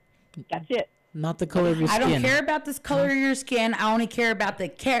 That's it. Not the color of your skin. I don't care about this color of your skin. I only care about the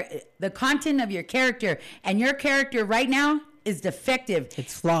content of your character. And your character right now is defective.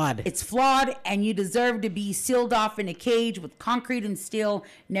 It's flawed. It's flawed, and you deserve to be sealed off in a cage with concrete and steel,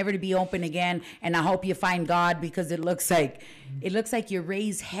 never to be open again. And I hope you find God, because it looks like you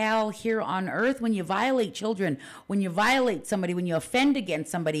raise hell here on earth when you violate children, when you violate somebody, when you offend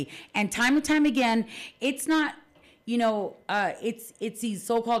against somebody. And time again, it's not, it's these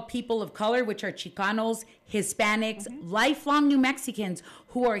so-called people of color, which are Chicanos, Hispanics, lifelong New Mexicans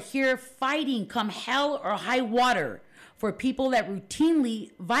who are here fighting come hell or high water for people that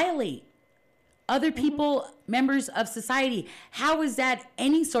routinely violate other people, members of society. How is that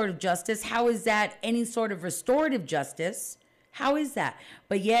any sort of justice? How is that any sort of restorative justice? How is that?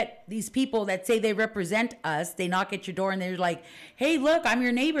 But yet these people that say they represent us, they knock at your door and they're like, hey, look, I'm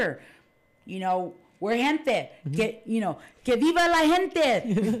your neighbor. We're gente. Que viva la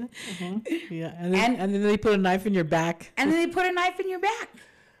gente. Yeah, and then they put a knife in your back. And then they put a knife in your back.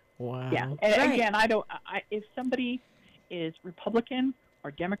 Wow. Yeah. And again, if somebody is Republican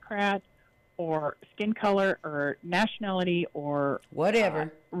or Democrat or skin color or nationality or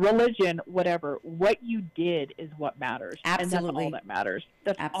whatever, religion, whatever, what you did is what matters. Absolutely. And that's all that matters.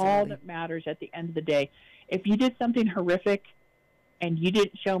 That's all that matters at the end of the day. If you did something horrific and you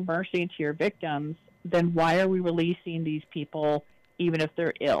didn't show mercy to your victims, then why are we releasing these people even if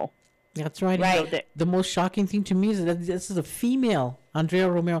they're ill? That's right. The most shocking thing to me is that this is a female, Andrea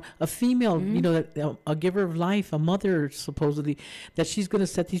Romero, a female, a giver of life, a mother, supposedly, that she's going to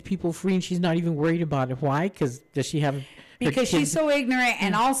set these people free, and she's not even worried about it. Why? Does she have... Because she's so ignorant,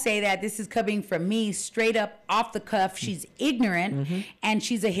 and I'll say that this is coming from me, straight up off the cuff. She's ignorant, and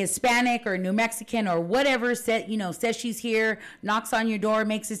she's a Hispanic or New Mexican or whatever. Says she's here, knocks on your door,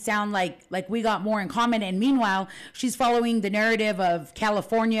 makes it sound like we got more in common. And meanwhile, she's following the narrative of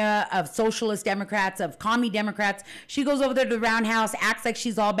California, of socialist Democrats, of commie Democrats. She goes over there to the roundhouse, acts like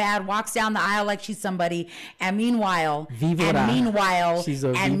she's all bad, walks down the aisle like she's somebody, and meanwhile, she's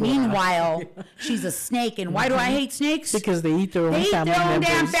a snake. And why do I hate snakes? Because they eat their own family members.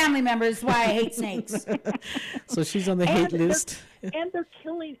 Damn family members. Why I hate snakes. So she's on the hate list. And they're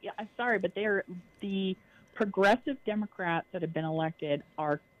killing. I'm sorry, but the progressive Democrats that have been elected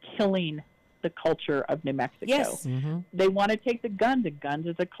are killing the culture of New Mexico. Yes. They want to take the guns. The guns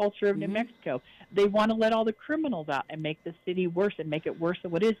is the culture of New Mexico. They want to let all the criminals out and make the city worse and make it worse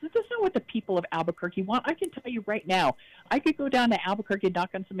than what it is. This is not what the people of Albuquerque want. I can tell you right now, I could go down to Albuquerque and knock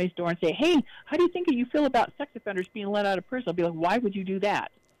on somebody's door and say, hey, how do you feel about sex offenders being let out of prison? I'll be like, why would you do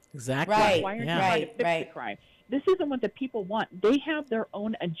that? Exactly. Right. Why aren't you trying to fix the crime? This isn't what the people want. They have their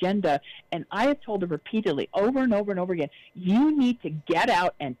own agenda, and I have told them repeatedly, over and over and over again, you need to get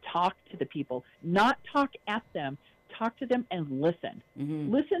out and talk to the people, not talk at them. Talk to them and listen.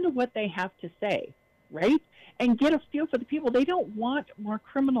 Listen to what they have to say, right? And get a feel for the people. They don't want more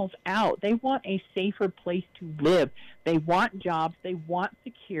criminals out. They want a safer place to live. They want jobs. They want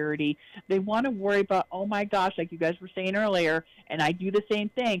security. They want to worry about, oh, my gosh, like you guys were saying earlier, and I do the same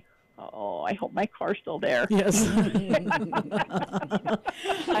thing. Oh, I hope my car's still there. Yes.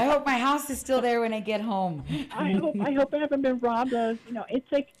 I hope my house is still there when I get home. I hope I haven't been robbed of,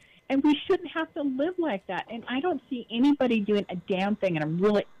 it's like, and we shouldn't have to live like that. And I don't see anybody doing a damn thing, and I'm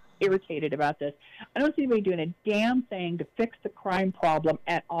really irritated about this. I don't see anybody doing a damn thing to fix the crime problem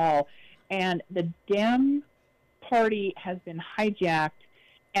at all. And the Dem party has been hijacked,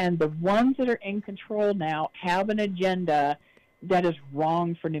 and the ones that are in control now have an agenda that is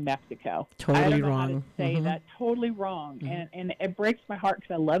wrong for New Mexico. Totally I don't know wrong. how to say that. Totally wrong. And it breaks my heart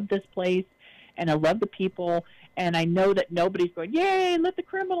because I love this place and I love the people, and I know that nobody's going, yay, let the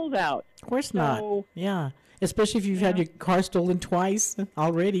criminals out. Of course not. Yeah. Especially if you've had your car stolen twice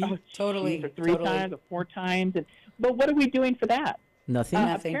already. Oh, Totally. geez, or three times or four times. But what are we doing for that? Nothing.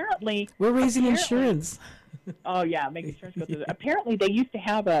 Apparently. We're raising insurance. Oh, yeah, make insurance go through that. Apparently, they used to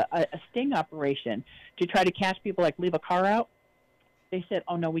have a sting operation to try to catch people, like leave a car out. They said,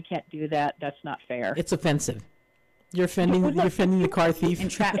 oh, no, we can't do that. That's not fair. It's offensive. You're offending the car thief.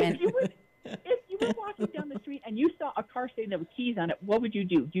 Entrapment. If you were walking down the street and you saw a car sitting there with keys on it, what would you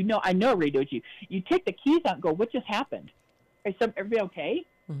do? I know already what you. You take the keys out and go, what just happened? Is everybody okay?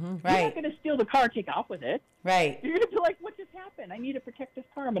 Right. You're not going to steal the car and take off with it. Right. You're going to be like, what just happened? I need to protect this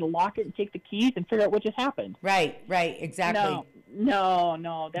car. I'm going to lock it and take the keys and figure out what just happened. Right, exactly.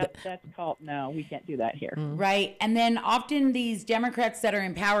 No, that's called, no, we can't do that here. Right. And then often these Democrats that are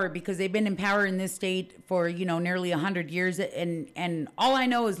in power, because they've been in power in this state for, nearly 100 years. And all I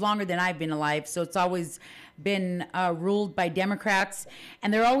know is longer than I've been alive. So it's always been ruled by Democrats.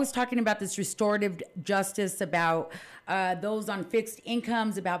 And they're always talking about this restorative justice, about those on fixed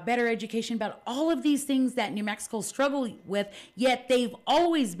incomes, about better education, about all of these things that New Mexico struggle with, yet they've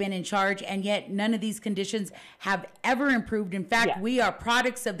always been in charge, and yet none of these conditions have ever improved. In fact, we are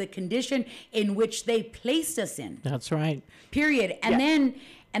products of the condition in which they placed us in. That's right. Period. And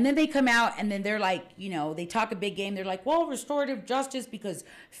then they come out and then they're like, they talk a big game. They're like, well, restorative justice because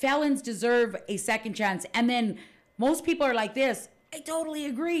felons deserve a second chance. And then most people are like this. I totally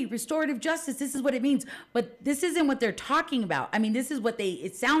agree. Restorative justice, this is what it means. But this isn't what they're talking about. I mean, this is what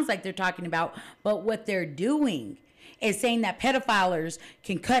it sounds like they're talking about. But what they're doing is saying that pedophiles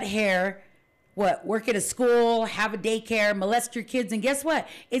can cut hair, work at a school, have a daycare, molest your kids. And guess what?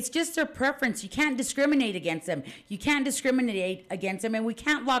 It's just their preference. You can't discriminate against them. You can't discriminate against them. And we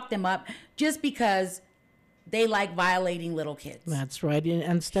can't lock them up just because they like violating little kids. That's right.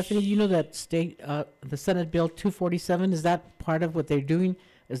 And Stephanie, you know that the Senate Bill 247, is that part of what they're doing?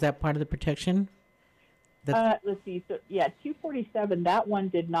 Is that part of the protection? Let's see. So, 247, that one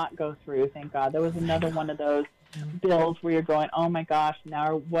did not go through, thank God. There was another one of those bills where you're going, oh my gosh,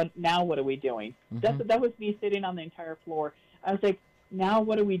 now what are we doing? That was me sitting on the entire floor. I was like, now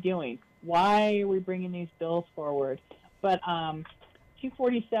what are we doing? Why are we bringing these bills forward? But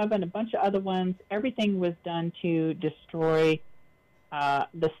 247, a bunch of other ones, everything was done to destroy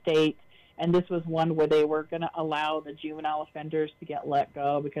the state. And this was one where they were going to allow the juvenile offenders to get let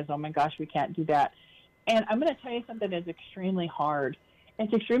go because, oh my gosh, we can't do that. And I'm going to tell you something that's extremely hard.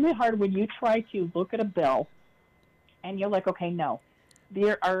 It's extremely hard when you try to look at a bill and you're like, okay, no.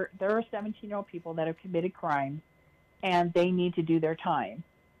 There are 17-year-old people that have committed crimes and they need to do their time.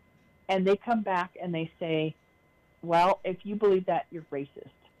 And they come back and they say, well, if you believe that, you're racist.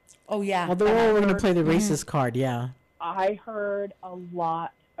 Oh, yeah. Well, they're all going to play the racist card, yeah. I heard a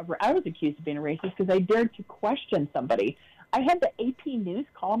lot. I was accused of being a racist because I dared to question somebody. I had the AP News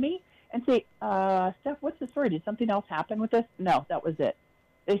call me and say, Steph, what's the story? Did something else happen with this? No, that was it.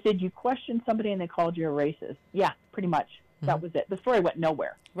 They said you questioned somebody and they called you a racist. Yeah, pretty much. That was it. The story went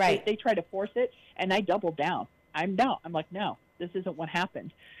nowhere. Right. They tried to force it, and I doubled down. I'm like, no, this isn't what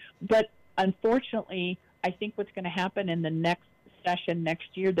happened. But unfortunately, I think what's going to happen in the next session next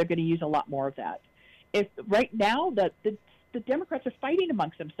year, they're going to use a lot more of that. If right now the Democrats are fighting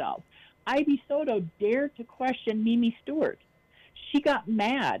amongst themselves. Ivy Soto dared to question Mimi Stewart. She got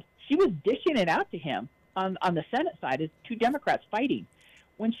mad. she was dishing it out to him on the Senate side as two Democrats fighting.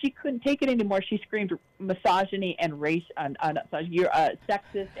 When she couldn't take it anymore, she screamed misogyny and race, you're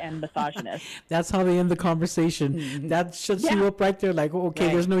sexist and misogynist. That's how they end the conversation. That shuts you up right there. Like, okay,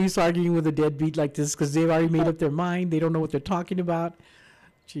 there's no use arguing with a deadbeat like this because they've already made up their mind. They don't know what they're talking about.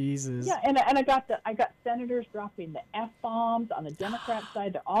 Jesus. Yeah, and I got senators dropping the F-bombs on the Democrat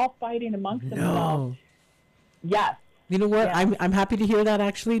side. They're all fighting amongst themselves. Yes. You know what? Yeah. I'm happy to hear that,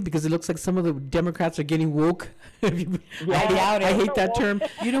 actually, because it looks like some of the Democrats are getting woke. I doubt it. I hate that term.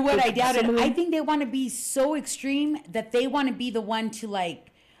 You know what? I doubt it. I think they want to be so extreme that they want to be the one to,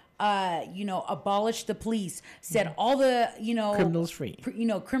 like, abolish the police, set all the, criminals free.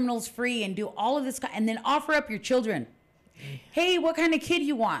 Criminals free, and do all of this, and then offer up your children. Hey, what kind of kid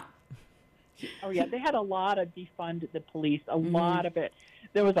you want? Oh, yeah. They had a lot of defund the police, a lot of it.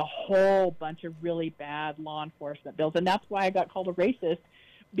 There was a whole bunch of really bad law enforcement bills, and that's why I got called a racist,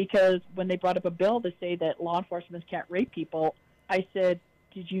 because when they brought up a bill to say that law enforcement can't rape people, I said,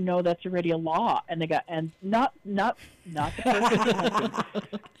 "Did you know that's already a law?" And they got, and not the person.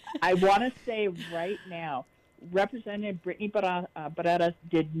 I want to say right now, Representative Brittany Barreras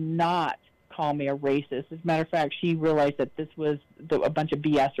did not call me a racist. As a matter of fact, she realized that this was a bunch of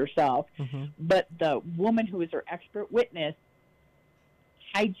BS herself. But the woman who was her expert witness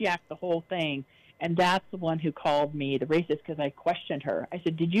hijacked the whole thing, and that's the one who called me the racist because I questioned her. I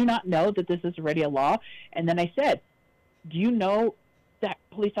said, "Did you not know that this is already a law?" And then I said, "Do you know that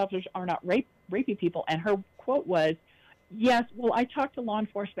police officers are not raping people?" And her quote was, "Yes, well, I talked to law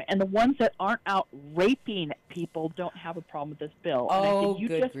enforcement, and the ones that aren't out raping people don't have a problem with this bill." And I said,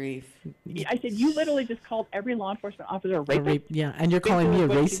 good grief. I said, "You literally just called every law enforcement officer a rapist." Yeah, and you're calling me a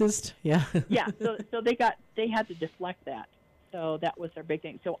racist? Yeah. Yeah, so they had to deflect that. So that was their big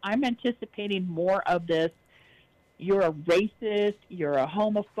thing. So I'm anticipating more of this. You're a racist, you're a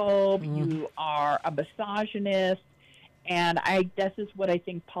homophobe, you are a misogynist, and this is what I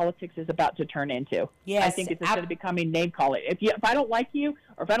think politics is about to turn into. Yes, I think it's instead of becoming name calling. If I don't like you,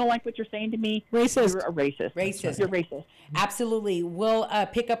 or if I don't like what you're saying to me, racist. You're a racist. Racist. You're racist. Absolutely. We'll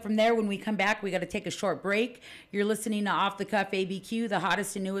pick up from there when we come back. We got to take a short break. You're listening to Off the Cuff ABQ, the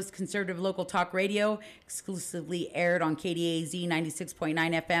hottest and newest conservative local talk radio, exclusively aired on KDAZ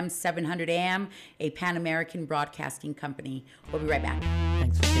 96.9 FM, 700 AM, a Pan-American broadcasting company. We'll be right back.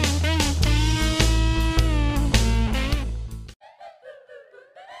 Thanks for taking.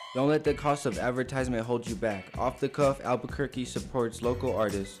 Don't let the cost of advertisement hold you back. Off the Cuff Albuquerque supports local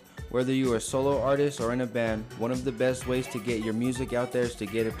artists. Whether you are a solo artist or in a band, one of the best ways to get your music out there is to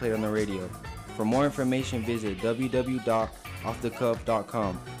get it played on the radio. For more information, visit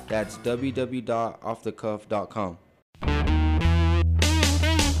www.offthecuff.com. That's www.offthecuff.com.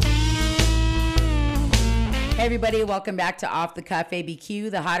 Hey everybody, welcome back to Off the Cuff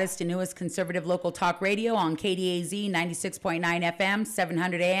ABQ, the hottest and newest conservative local talk radio on KDAZ 96.9 FM,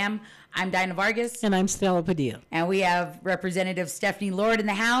 700 AM. I'm Dinah Vargas. And I'm Stella Padilla. And we have Representative Stefanie Lord in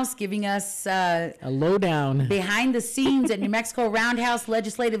the House giving us a lowdown behind the scenes at New Mexico Roundhouse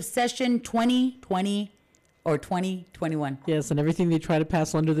Legislative Session 2020 or 2021. Yes, and everything they try to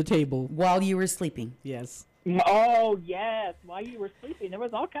pass under the table. While you were sleeping. Yes. Oh, yes. While you were sleeping. There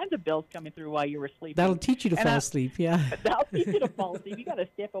was all kinds of bills coming through while you were sleeping. That'll teach you to fall asleep, yeah. That'll teach you to fall asleep. You got to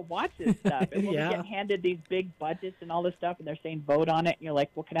stay up and watch this stuff. And when we get handed these big budgets and all this stuff, and they're saying vote on it, and you're like,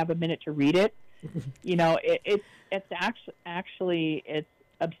 well, can I have a minute to read it? It's actually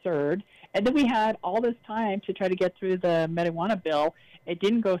absurd. And then we had all this time to try to get through the marijuana bill. It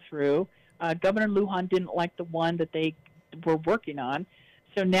didn't go through. Governor Lujan didn't like the one that they were working on.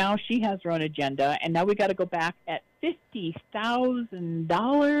 So now she has her own agenda, and now we got to go back at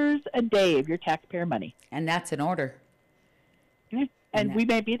 $50,000 a day of your taxpayer money. And that's an order. Yeah. And we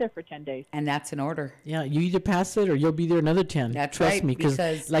may be there for 10 days. And that's an order. Yeah, you either pass it or you'll be there another 10. That's Trust right, me,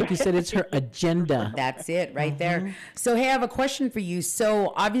 because like you said, it's her agenda. That's it right there. So, hey, I have a question for you.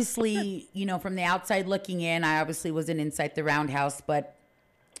 So, obviously, from the outside looking in, I obviously wasn't inside the Roundhouse, but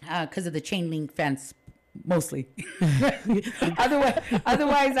because of the chain link fence, mostly. Otherwise,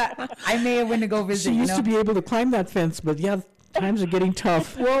 I may have went to go visit. She used to be able to climb that fence, but times are getting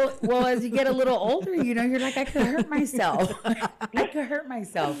tough. Well, as you get a little older, you're like, I could hurt myself.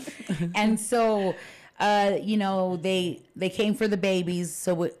 And so, they came for the babies.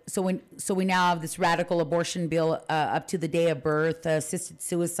 So we now have this radical abortion bill up to the day of birth, assisted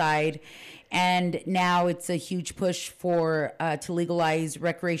suicide. And now it's a huge push to legalize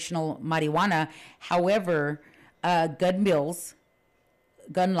recreational marijuana. However, gun bills,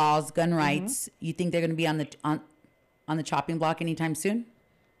 gun laws, gun rights, you think they're going to be on the chopping block anytime soon?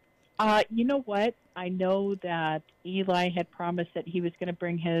 You know what? I know that Eli had promised that he was going to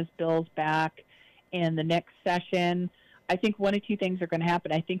bring his bills back in the next session. I think one of two things are going to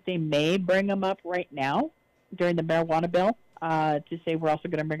happen. I think they may bring them up right now during the marijuana bill to say we're also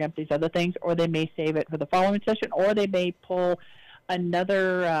going to bring up these other things, or they may save it for the following session, or they may pull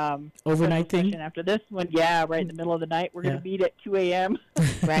another overnight thing after this one. Yeah, right in the middle of the night. We're going to meet at 2 a.m.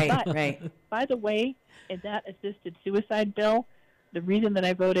 Right, right. By the way, in that assisted suicide bill, the reason that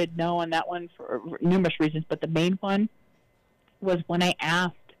I voted no on that one for numerous reasons, but the main one was when I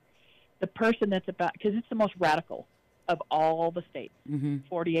asked the person that's about, because it's the most radical of all the states,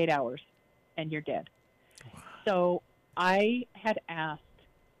 48 hours and you're dead. So I had asked,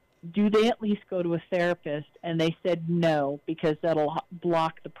 do they at least go to a therapist? And they said no, because that'll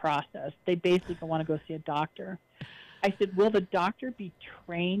block the process. They basically want to go see a doctor. I said, will the doctor be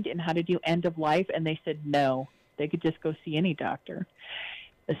trained in how to do end of life? And they said no. They could just go see any doctor.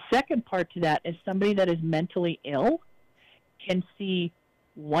 The second part to that is somebody that is mentally ill can see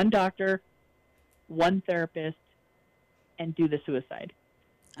one doctor, one therapist, and do the suicide.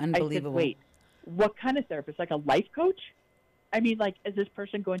 Unbelievable. I said, wait, what kind of therapist? Like a life coach? I mean, like, is this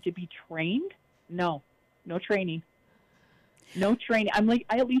person going to be trained? No training. No training. I'm like,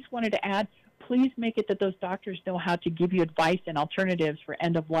 I at least wanted to add, please make it that those doctors know how to give you advice and alternatives for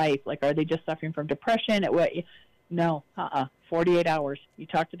end of life. Like, are they just suffering from depression? No, 48 hours. You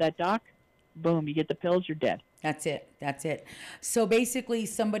talk to that doc, boom, you get the pills, you're dead. That's it. So basically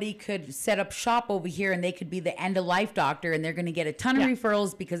somebody could set up shop over here and they could be the end of life doctor, and they're going to get a ton of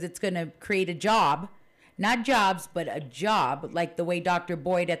referrals because it's going to create a job. Not jobs, but a job, like the way Dr.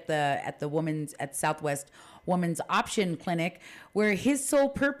 Boyd at Southwest Women's Option Clinic, where his sole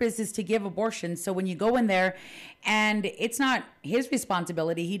purpose is to give abortion. So when you go in there, and it's not his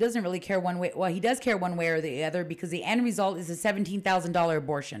responsibility, he doesn't really care one way. Well, he does care one way or the other, because the end result is a $17,000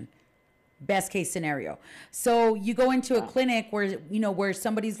 abortion. Best case scenario. So you go into a clinic where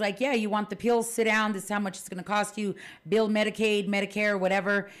somebody's like, yeah, you want the pills, sit down, this is how much it's going to cost you, bill Medicaid, Medicare,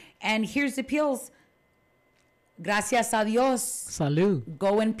 whatever, and here's the pills. Gracias a Dios. Salud.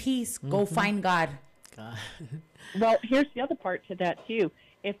 Go in peace. Go find God. Well, here's the other part to that, too.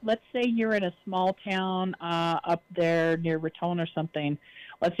 If, let's say, you're in a small town up there near Raton or something,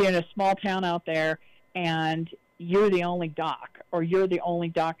 let's say you're in a small town out there, and you're the only doc, or you're the only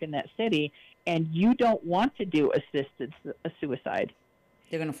doc in that city, and you don't want to do assisted suicide.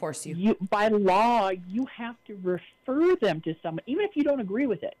 They're going to force you. By law, you have to refer them to someone, even if you don't agree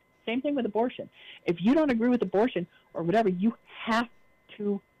with it. Same thing with abortion. If you don't agree with abortion or whatever, you have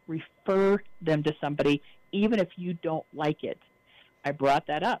to refer them to somebody, even if you don't like it. I brought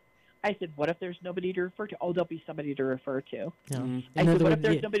that up. I said, what if there's nobody to refer to? Oh, there'll be somebody to refer to. Yeah. I said, what if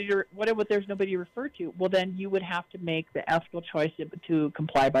there's nobody to refer to? Well, then you would have to make the ethical choice to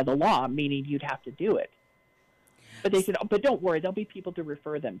comply by the law, meaning you'd have to do it. But they said, oh, but don't worry, there'll be people to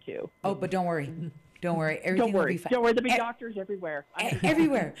refer them to. Oh, but don't worry. Don't worry. Everything will be fine. Don't worry, there'll be doctors everywhere.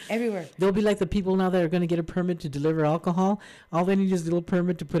 Everywhere. They'll be like the people now that are going to get a permit to deliver alcohol. All they need is a little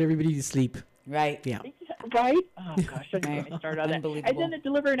permit to put everybody to sleep. Right. Yeah. Right? Oh, gosh. Don't get me started on that. And then the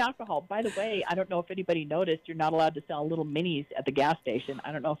delivering alcohol. By the way, I don't know if anybody noticed, you're not allowed to sell little minis at the gas station.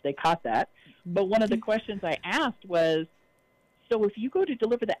 I don't know if they caught that. But one of the questions I asked was, so if you go to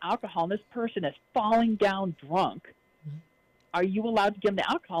deliver the alcohol and this person is falling down drunk, are you allowed to give them the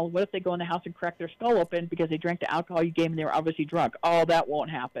alcohol? What if they go in the house and crack their skull open because they drank the alcohol you gave them and they were obviously drunk? Oh, that won't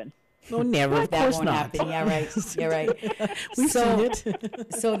happen. No, never. Of That course won't not. happen. Yeah, right. Yeah, right. We've seen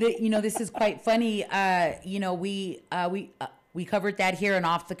it. This is quite funny. We covered that here and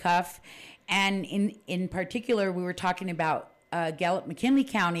Off the Cuff, and in particular, we were talking about Gallup McKinley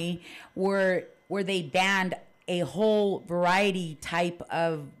County, where they banned a whole variety type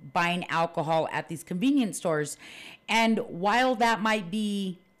of buying alcohol at these convenience stores. And while that might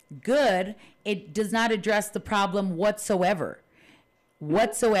be good, it does not address the problem whatsoever.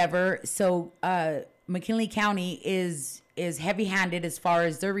 So McKinley County is heavy-handed as far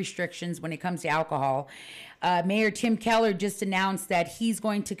as their restrictions when it comes to alcohol. Mayor Tim Keller just announced that he's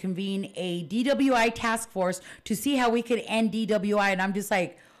going to convene a DWI task force to see how we could end DWI. And I'm just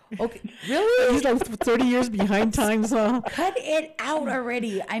like, okay, really? He's like 30 years behind times, huh? Cut it out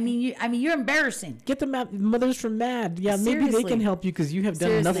already. I mean, you're embarrassing. Get the mothers from MAD. Yeah, maybe Seriously. they can help you because you have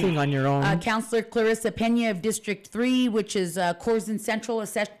done nothing on your own. Councilor Clarissa Pena of District 3, which is Corzine Central,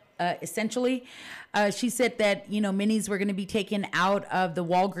 essentially. She said that, minis were going to be taken out of the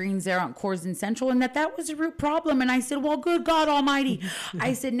Walgreens there on Corzine Central, and that was a root problem. And I said, well, good God Almighty.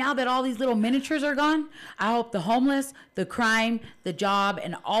 I said, now that all these little miniatures are gone, I hope the homeless, the crime, the job,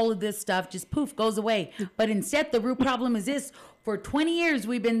 and all of this stuff just poof goes away. But instead, the root problem is this. For 20 years,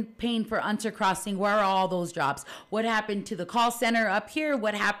 we've been paying for Unser Crossing. Where are all those jobs? What happened to the call center up here?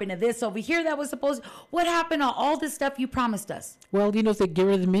 What happened to this over here that was supposed? What happened to all this stuff you promised us? Well, if they get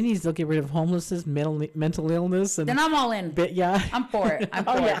rid of the minis, they'll get rid of homelessness, mental illness, and then I'm all in. Yeah, I'm for it. I'm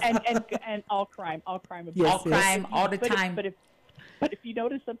for it. And all crime, all crime, all the time. But if you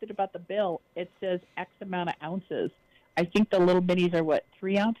notice something about the bill, it says X amount of ounces. I think the little minis are what,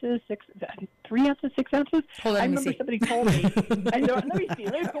 3 ounces, 6 ounces, 6 ounces? Hold on, I remember somebody told me. Let me see.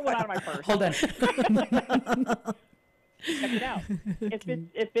 Let me pull one out of my purse. Hold on. Check it out. If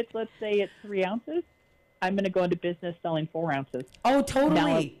it's let's say it's 3 ounces, I'm going to go into business selling 4 ounces. Oh,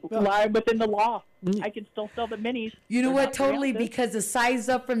 totally. Now, within the law, I can still sell the minis. You know what? Totally, because the size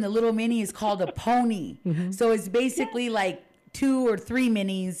up from the little mini is called a pony. So it's basically like 2 or 3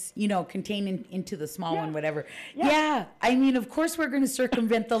 minis, contained into the small one, whatever. Yeah. I mean, of course we're going to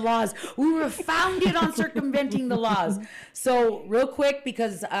circumvent the laws. We were founded on circumventing the laws. So real quick,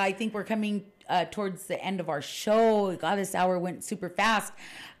 because I think we're coming towards the end of our show. God, this hour went super fast.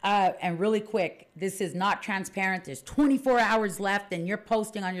 And really quick, this is not transparent. There's 24 hours left, and you're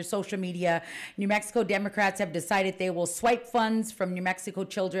posting on your social media. New Mexico Democrats have decided they will swipe funds from New Mexico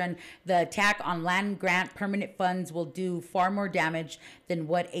children. The attack on land grant permanent funds will do far more damage than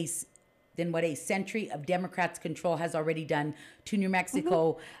what a century of Democrats' control has already done to New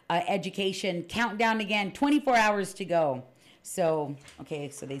Mexico education. Countdown again, 24 hours to go. So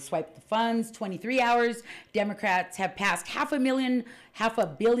they swiped the funds, 23 hours. Democrats have passed $500 million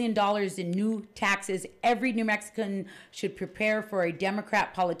in new taxes. Every New Mexican should prepare for a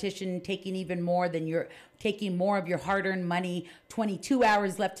Democrat politician taking more of your hard-earned money. 22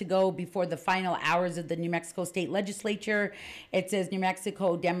 hours left to go before the final hours of the New Mexico State Legislature. It says New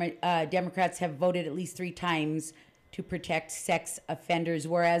Mexico Democrats have voted at least 3 times to protect sex offenders,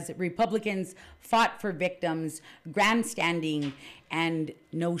 whereas Republicans fought for victims, grandstanding, and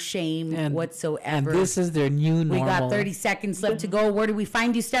no shame whatsoever. And this is their new normal. We got 30 seconds left to go. Where do we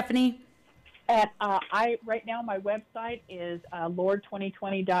find you, Stefanie? Right now my website is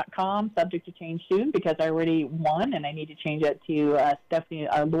Lord2020.com, subject to change soon because I already won and I need to change it to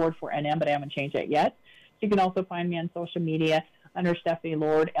Stefanie Lord for NM, but I haven't changed it yet. So you can also find me on social media under Stefanie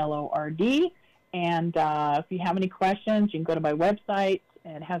Lord, LORD. And if you have any questions, you can go to my website.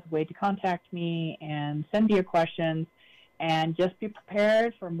 It has a way to contact me and send me your questions. And just be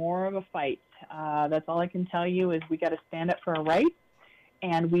prepared for more of a fight. That's all I can tell you is we got to stand up for our rights,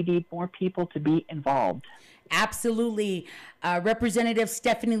 and we need more people to be involved. Absolutely. Representative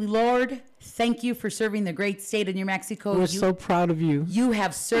Stefanie Lord, thank you for serving the great state of New Mexico. We're so proud of you. You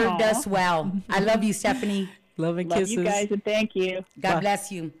have served us well. I love you, Stefanie. Love and kisses. Love you guys, and thank you. God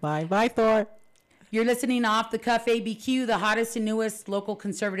bless you. Bye. Bye, Thor. You're listening to Off the Cuff ABQ, the hottest and newest local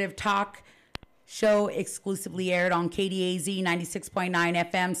conservative talk show, exclusively aired on KDAZ 96.9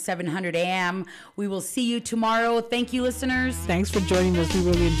 FM, 700 AM. We will see you tomorrow. Thank you, listeners. Thanks for joining us. We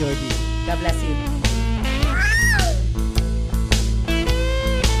really enjoyed you. God bless you.